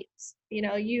light, you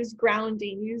know, use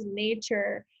grounding, use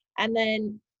nature, and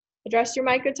then address your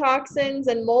mycotoxins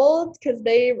and mold, because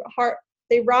they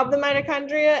rob the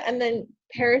mitochondria. And then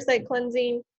parasite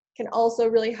cleansing can also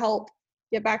really help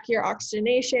get back your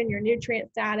oxygenation, your nutrient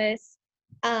status.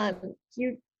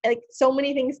 Like so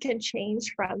many things can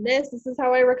change from this. This is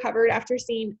how I recovered after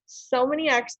seeing so many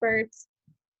experts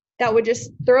that would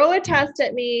just throw a test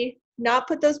at me, not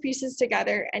put those pieces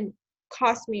together, and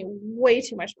cost me way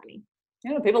too much money.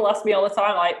 Yeah, people ask me all the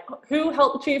time, like, who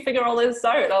helped you figure all this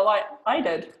out? And I'm like, I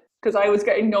did, because I was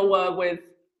getting nowhere with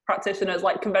practitioners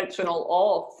like conventional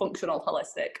or functional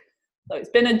holistic. So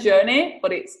it's been a journey,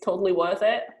 but it's totally worth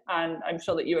it. And I'm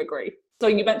sure that you agree. So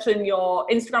you mentioned your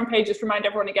Instagram page. Just remind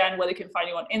everyone again where they can find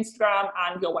you on Instagram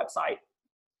and your website.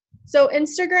 So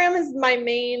Instagram is my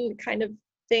main kind of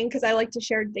thing, because I like to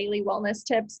share daily wellness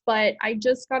tips, but I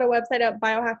just got a website at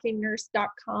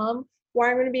biohackingnurse.com where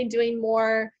I'm going to be doing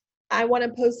more. I want to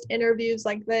post interviews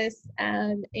like this,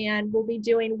 and we'll be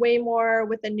doing way more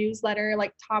with a newsletter,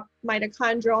 like top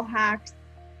mitochondrial hacks,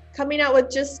 coming out with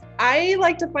just, I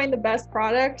like to find the best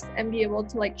products and be able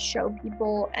to like show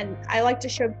people, and I like to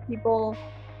show people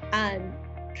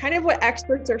kind of what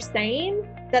experts are saying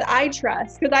that I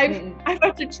trust, because I've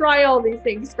had to try all these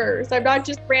things first. I'm not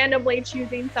just randomly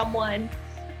choosing someone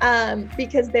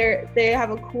because they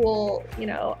have a cool, you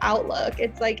know, outlook.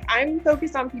 It's like I'm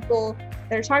focused on people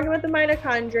that are talking about the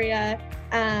mitochondria,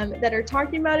 that are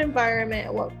talking about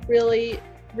environment, what really,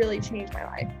 really changed my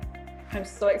life. I'm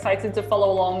so excited to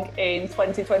follow along in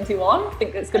 2021. I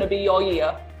think it's going to be your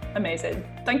year. Amazing.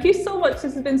 Thank you so much.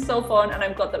 This has been so fun, and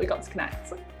I'm glad that we got to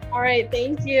connect. All right.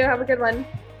 Thank you. Have a good one.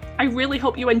 I really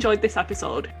hope you enjoyed this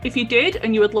episode. If you did,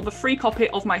 and you would love a free copy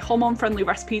of my hormone-friendly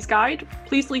recipes guide,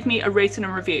 please leave me a rating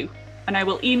and review, and I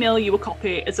will email you a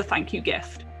copy as a thank you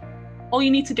gift. All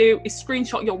you need to do is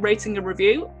screenshot your rating and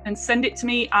review and send it to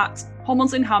me at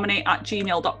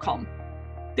hormonesinharmony@gmail.com.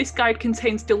 This guide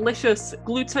contains delicious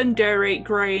gluten, dairy,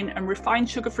 grain, and refined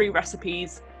sugar-free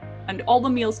recipes, and all the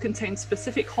meals contain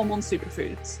specific hormone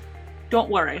superfoods. Don't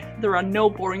worry, there are no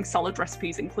boring salad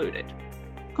recipes included.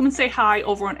 Come and say hi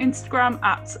over on Instagram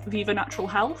at Viva Natural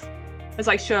Health, as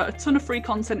I share a ton of free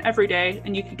content every day,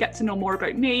 and you can get to know more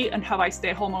about me and how I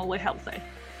stay hormonally healthy.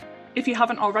 If you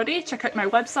haven't already, check out my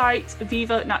website,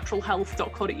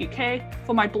 vivanaturalhealth.co.uk,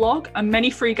 for my blog and many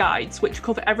free guides which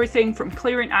cover everything from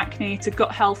clearing acne to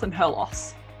gut health and hair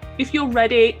loss. If you're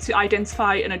ready to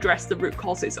identify and address the root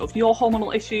causes of your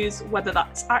hormonal issues, whether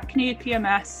that's acne,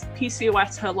 PMS,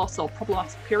 PCOS, hair loss, or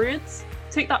problematic periods,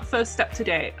 take that first step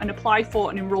today and apply for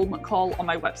an enrollment call on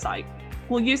my website.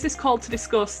 We'll use this call to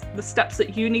discuss the steps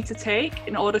that you need to take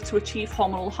in order to achieve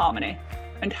hormonal harmony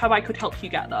and how I could help you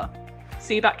get there.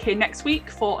 See you back here next week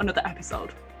for another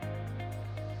episode.